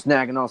over here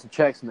snacking on some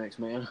Chex Mix,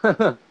 man.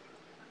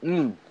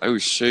 Oh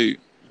shoot.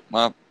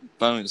 My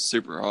phone is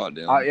super hot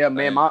down. Yeah,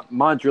 man,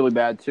 mine's really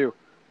bad too.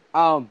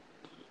 But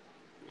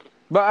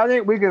I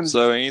think we can.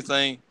 So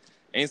anything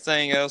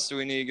else do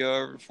we need to go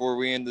over before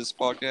we end this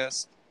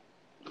podcast?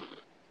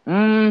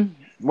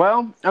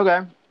 Well,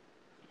 okay.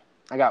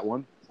 I got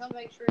one. So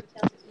make sure he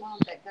tells his mom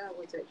that guy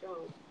was at John.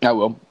 I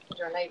will.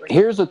 He's our neighbor.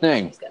 Here's the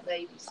thing. He's got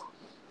babies.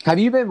 Have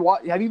you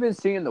been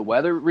seeing the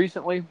weather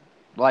recently?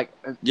 Like,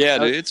 Yeah,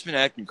 dude, it's been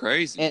acting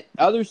crazy. in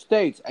other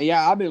states.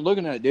 Yeah, I've been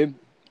looking at it, dude.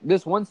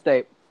 This one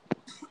state,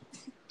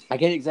 I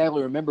can't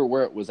exactly remember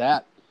where it was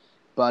at,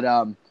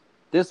 but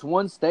this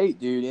one state,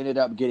 dude, ended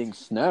up getting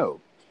snow.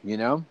 You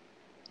know?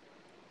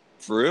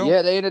 For real?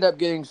 Yeah, they ended up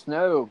getting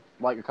snow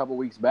like a couple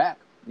weeks back.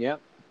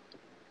 Yep.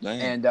 Dang.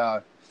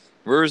 And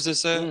Where is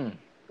this at?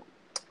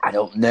 I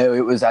don't know.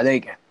 It was. I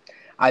think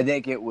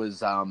it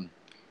was. Mom,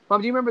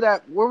 do you remember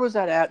that? Where was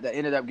that at? That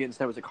ended up getting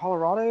snow? Was it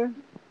Colorado?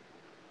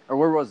 Or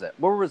where was it?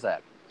 Where was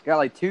that? Got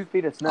like 2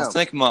 feet of snow. I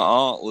think my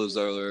aunt lives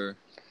over there.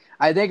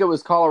 I think it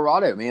was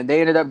Colorado, man. They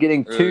ended up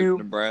getting Or two.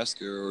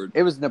 Nebraska or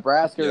It was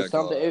Nebraska Yeah, or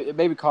something. Colorado.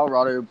 Maybe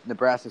Colorado,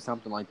 Nebraska,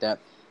 something like that.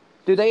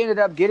 Dude, they ended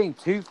up getting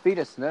 2 feet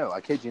of snow. I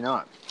kid you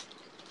not.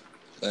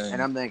 thing.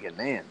 And I'm thinking,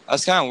 man.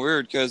 That's kind of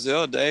weird because the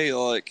other day,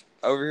 like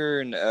over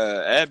here in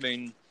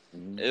Abilene,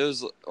 it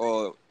was.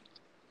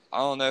 I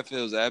don't know if it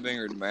was Abilene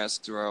or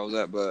Damascus where I was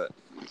at, but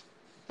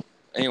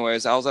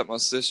anyways, I was at my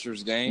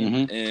sister's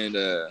game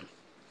and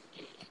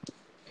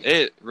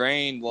it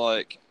rained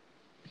like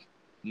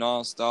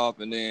nonstop,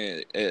 and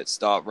then it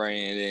stopped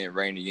raining, and then it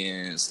rained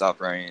again, and it stopped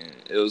raining.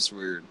 It was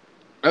weird,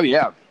 Oh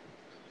yeah,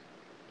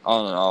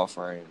 on and off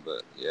rain,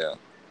 but yeah.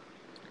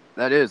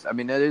 that is. I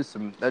mean, that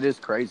is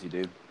crazy,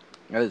 dude.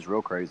 That is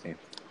real crazy.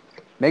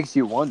 Makes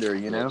you wonder,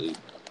 you know. Dude.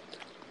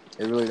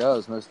 It really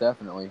does, most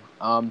definitely.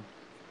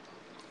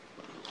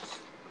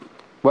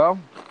 Well,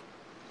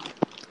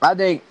 I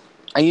think,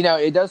 and you know,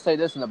 it does say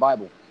this in the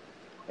Bible.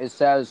 It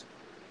says,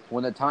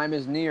 "When the time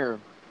is near,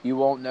 you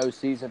won't know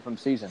season from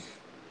season."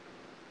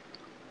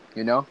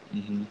 You know,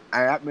 Mm-hmm. and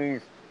that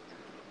means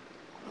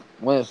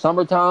when it's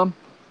summertime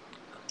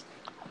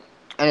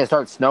and it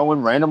starts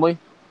snowing randomly,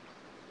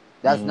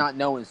 that's Mhm. not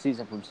knowing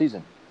season from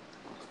season.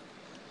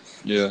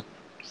 Yeah.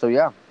 So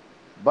yeah,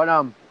 but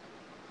I'm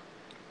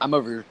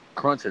over here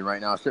crunching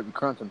right now, sitting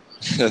crunching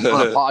on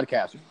a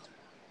podcast.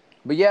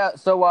 But yeah,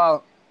 so I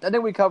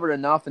think we covered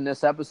enough in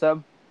this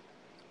episode.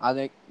 I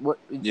think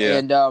Yeah.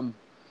 and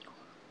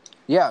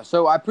yeah,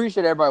 so I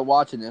appreciate everybody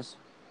watching this.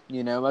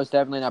 You know, most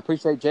definitely, and I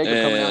appreciate Jacob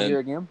coming out And- here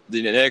again.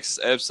 The next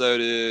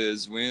episode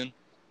is when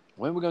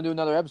When are we gonna do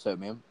another episode,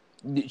 man?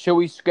 Shall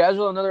we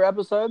schedule another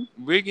episode?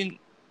 we can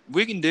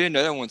do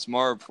another one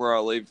tomorrow before I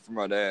leave for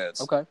my dad's.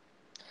 Okay.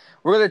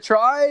 We're gonna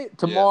try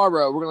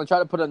tomorrow. We're gonna try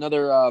to put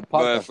another podcast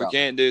But if we out.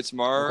 can't do it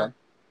tomorrow, Okay.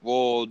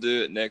 we'll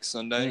do it next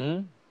Sunday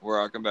Mhm. where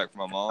I come back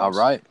from my mom's.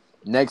 All right.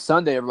 Next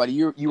Sunday, everybody,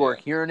 you are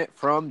Yeah. hearing it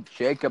from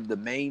Jacob, the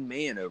main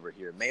man over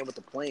here, man with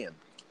the plan.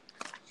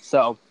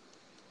 So,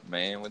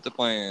 Man with the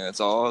plan. That's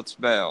all it's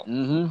about.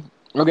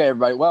 okay,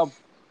 everybody. Well,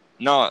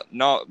 Not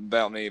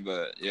about me,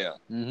 but yeah.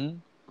 mm-hmm.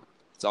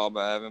 It's all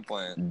about having a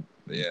plan.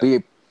 But yeah.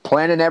 Be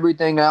planning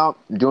everything out,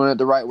 doing it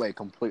the right way,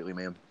 completely,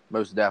 man.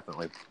 Most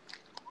definitely.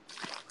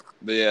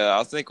 But yeah,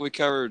 I think we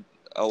covered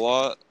a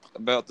lot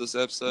about this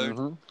episode.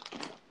 Mhm.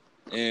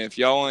 And if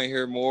y'all want to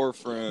hear more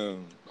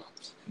from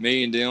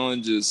me and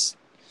Dylan, just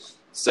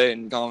say it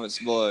in the comments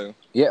below.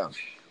 Yeah.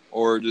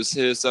 Or just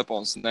hit us up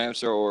on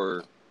Snapchat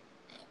or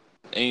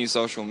any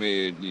social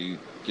media you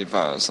can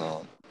find us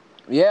on.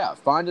 Yeah.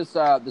 Find us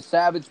the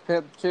Savage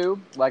Pimp 2,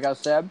 like I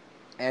said,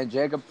 and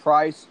Jacob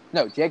Price.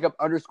 No, Jacob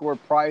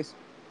 _Price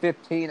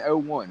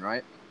 1501,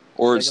 right?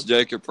 Or it's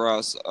Jacob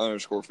Price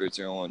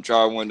 _1501.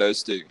 Try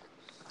Windows 2.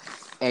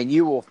 And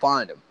you will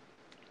find him.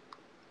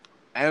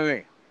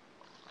 Anyway.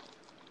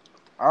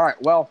 All right.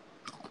 Well,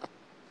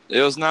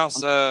 It was nice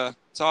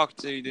talking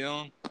to you,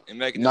 Dylan, and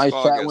making Nice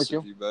this chatting podcast with with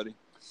you. you, buddy.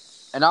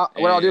 and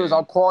what I'll do is And-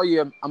 I'll call you.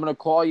 I'm going to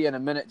call you in a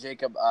minute,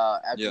 Jacob,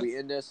 after Yeah. we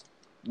end this.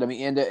 Let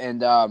me end it,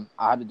 and I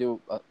had to do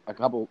a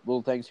couple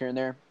little things here and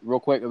there, real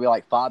quick. It'll be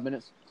like 5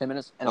 minutes, 10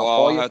 minutes, and Well, I'll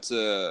call I'll you. have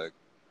to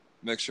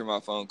make sure my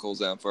phone cools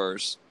down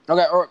first.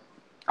 Okay, or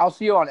I'll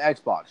see you on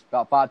Xbox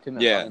about 5-10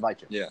 minutes. Yeah. I'll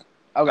invite you. Yeah.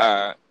 Okay.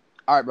 All right.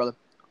 All right, brother.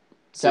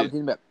 See ya.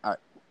 17 minutes. All right.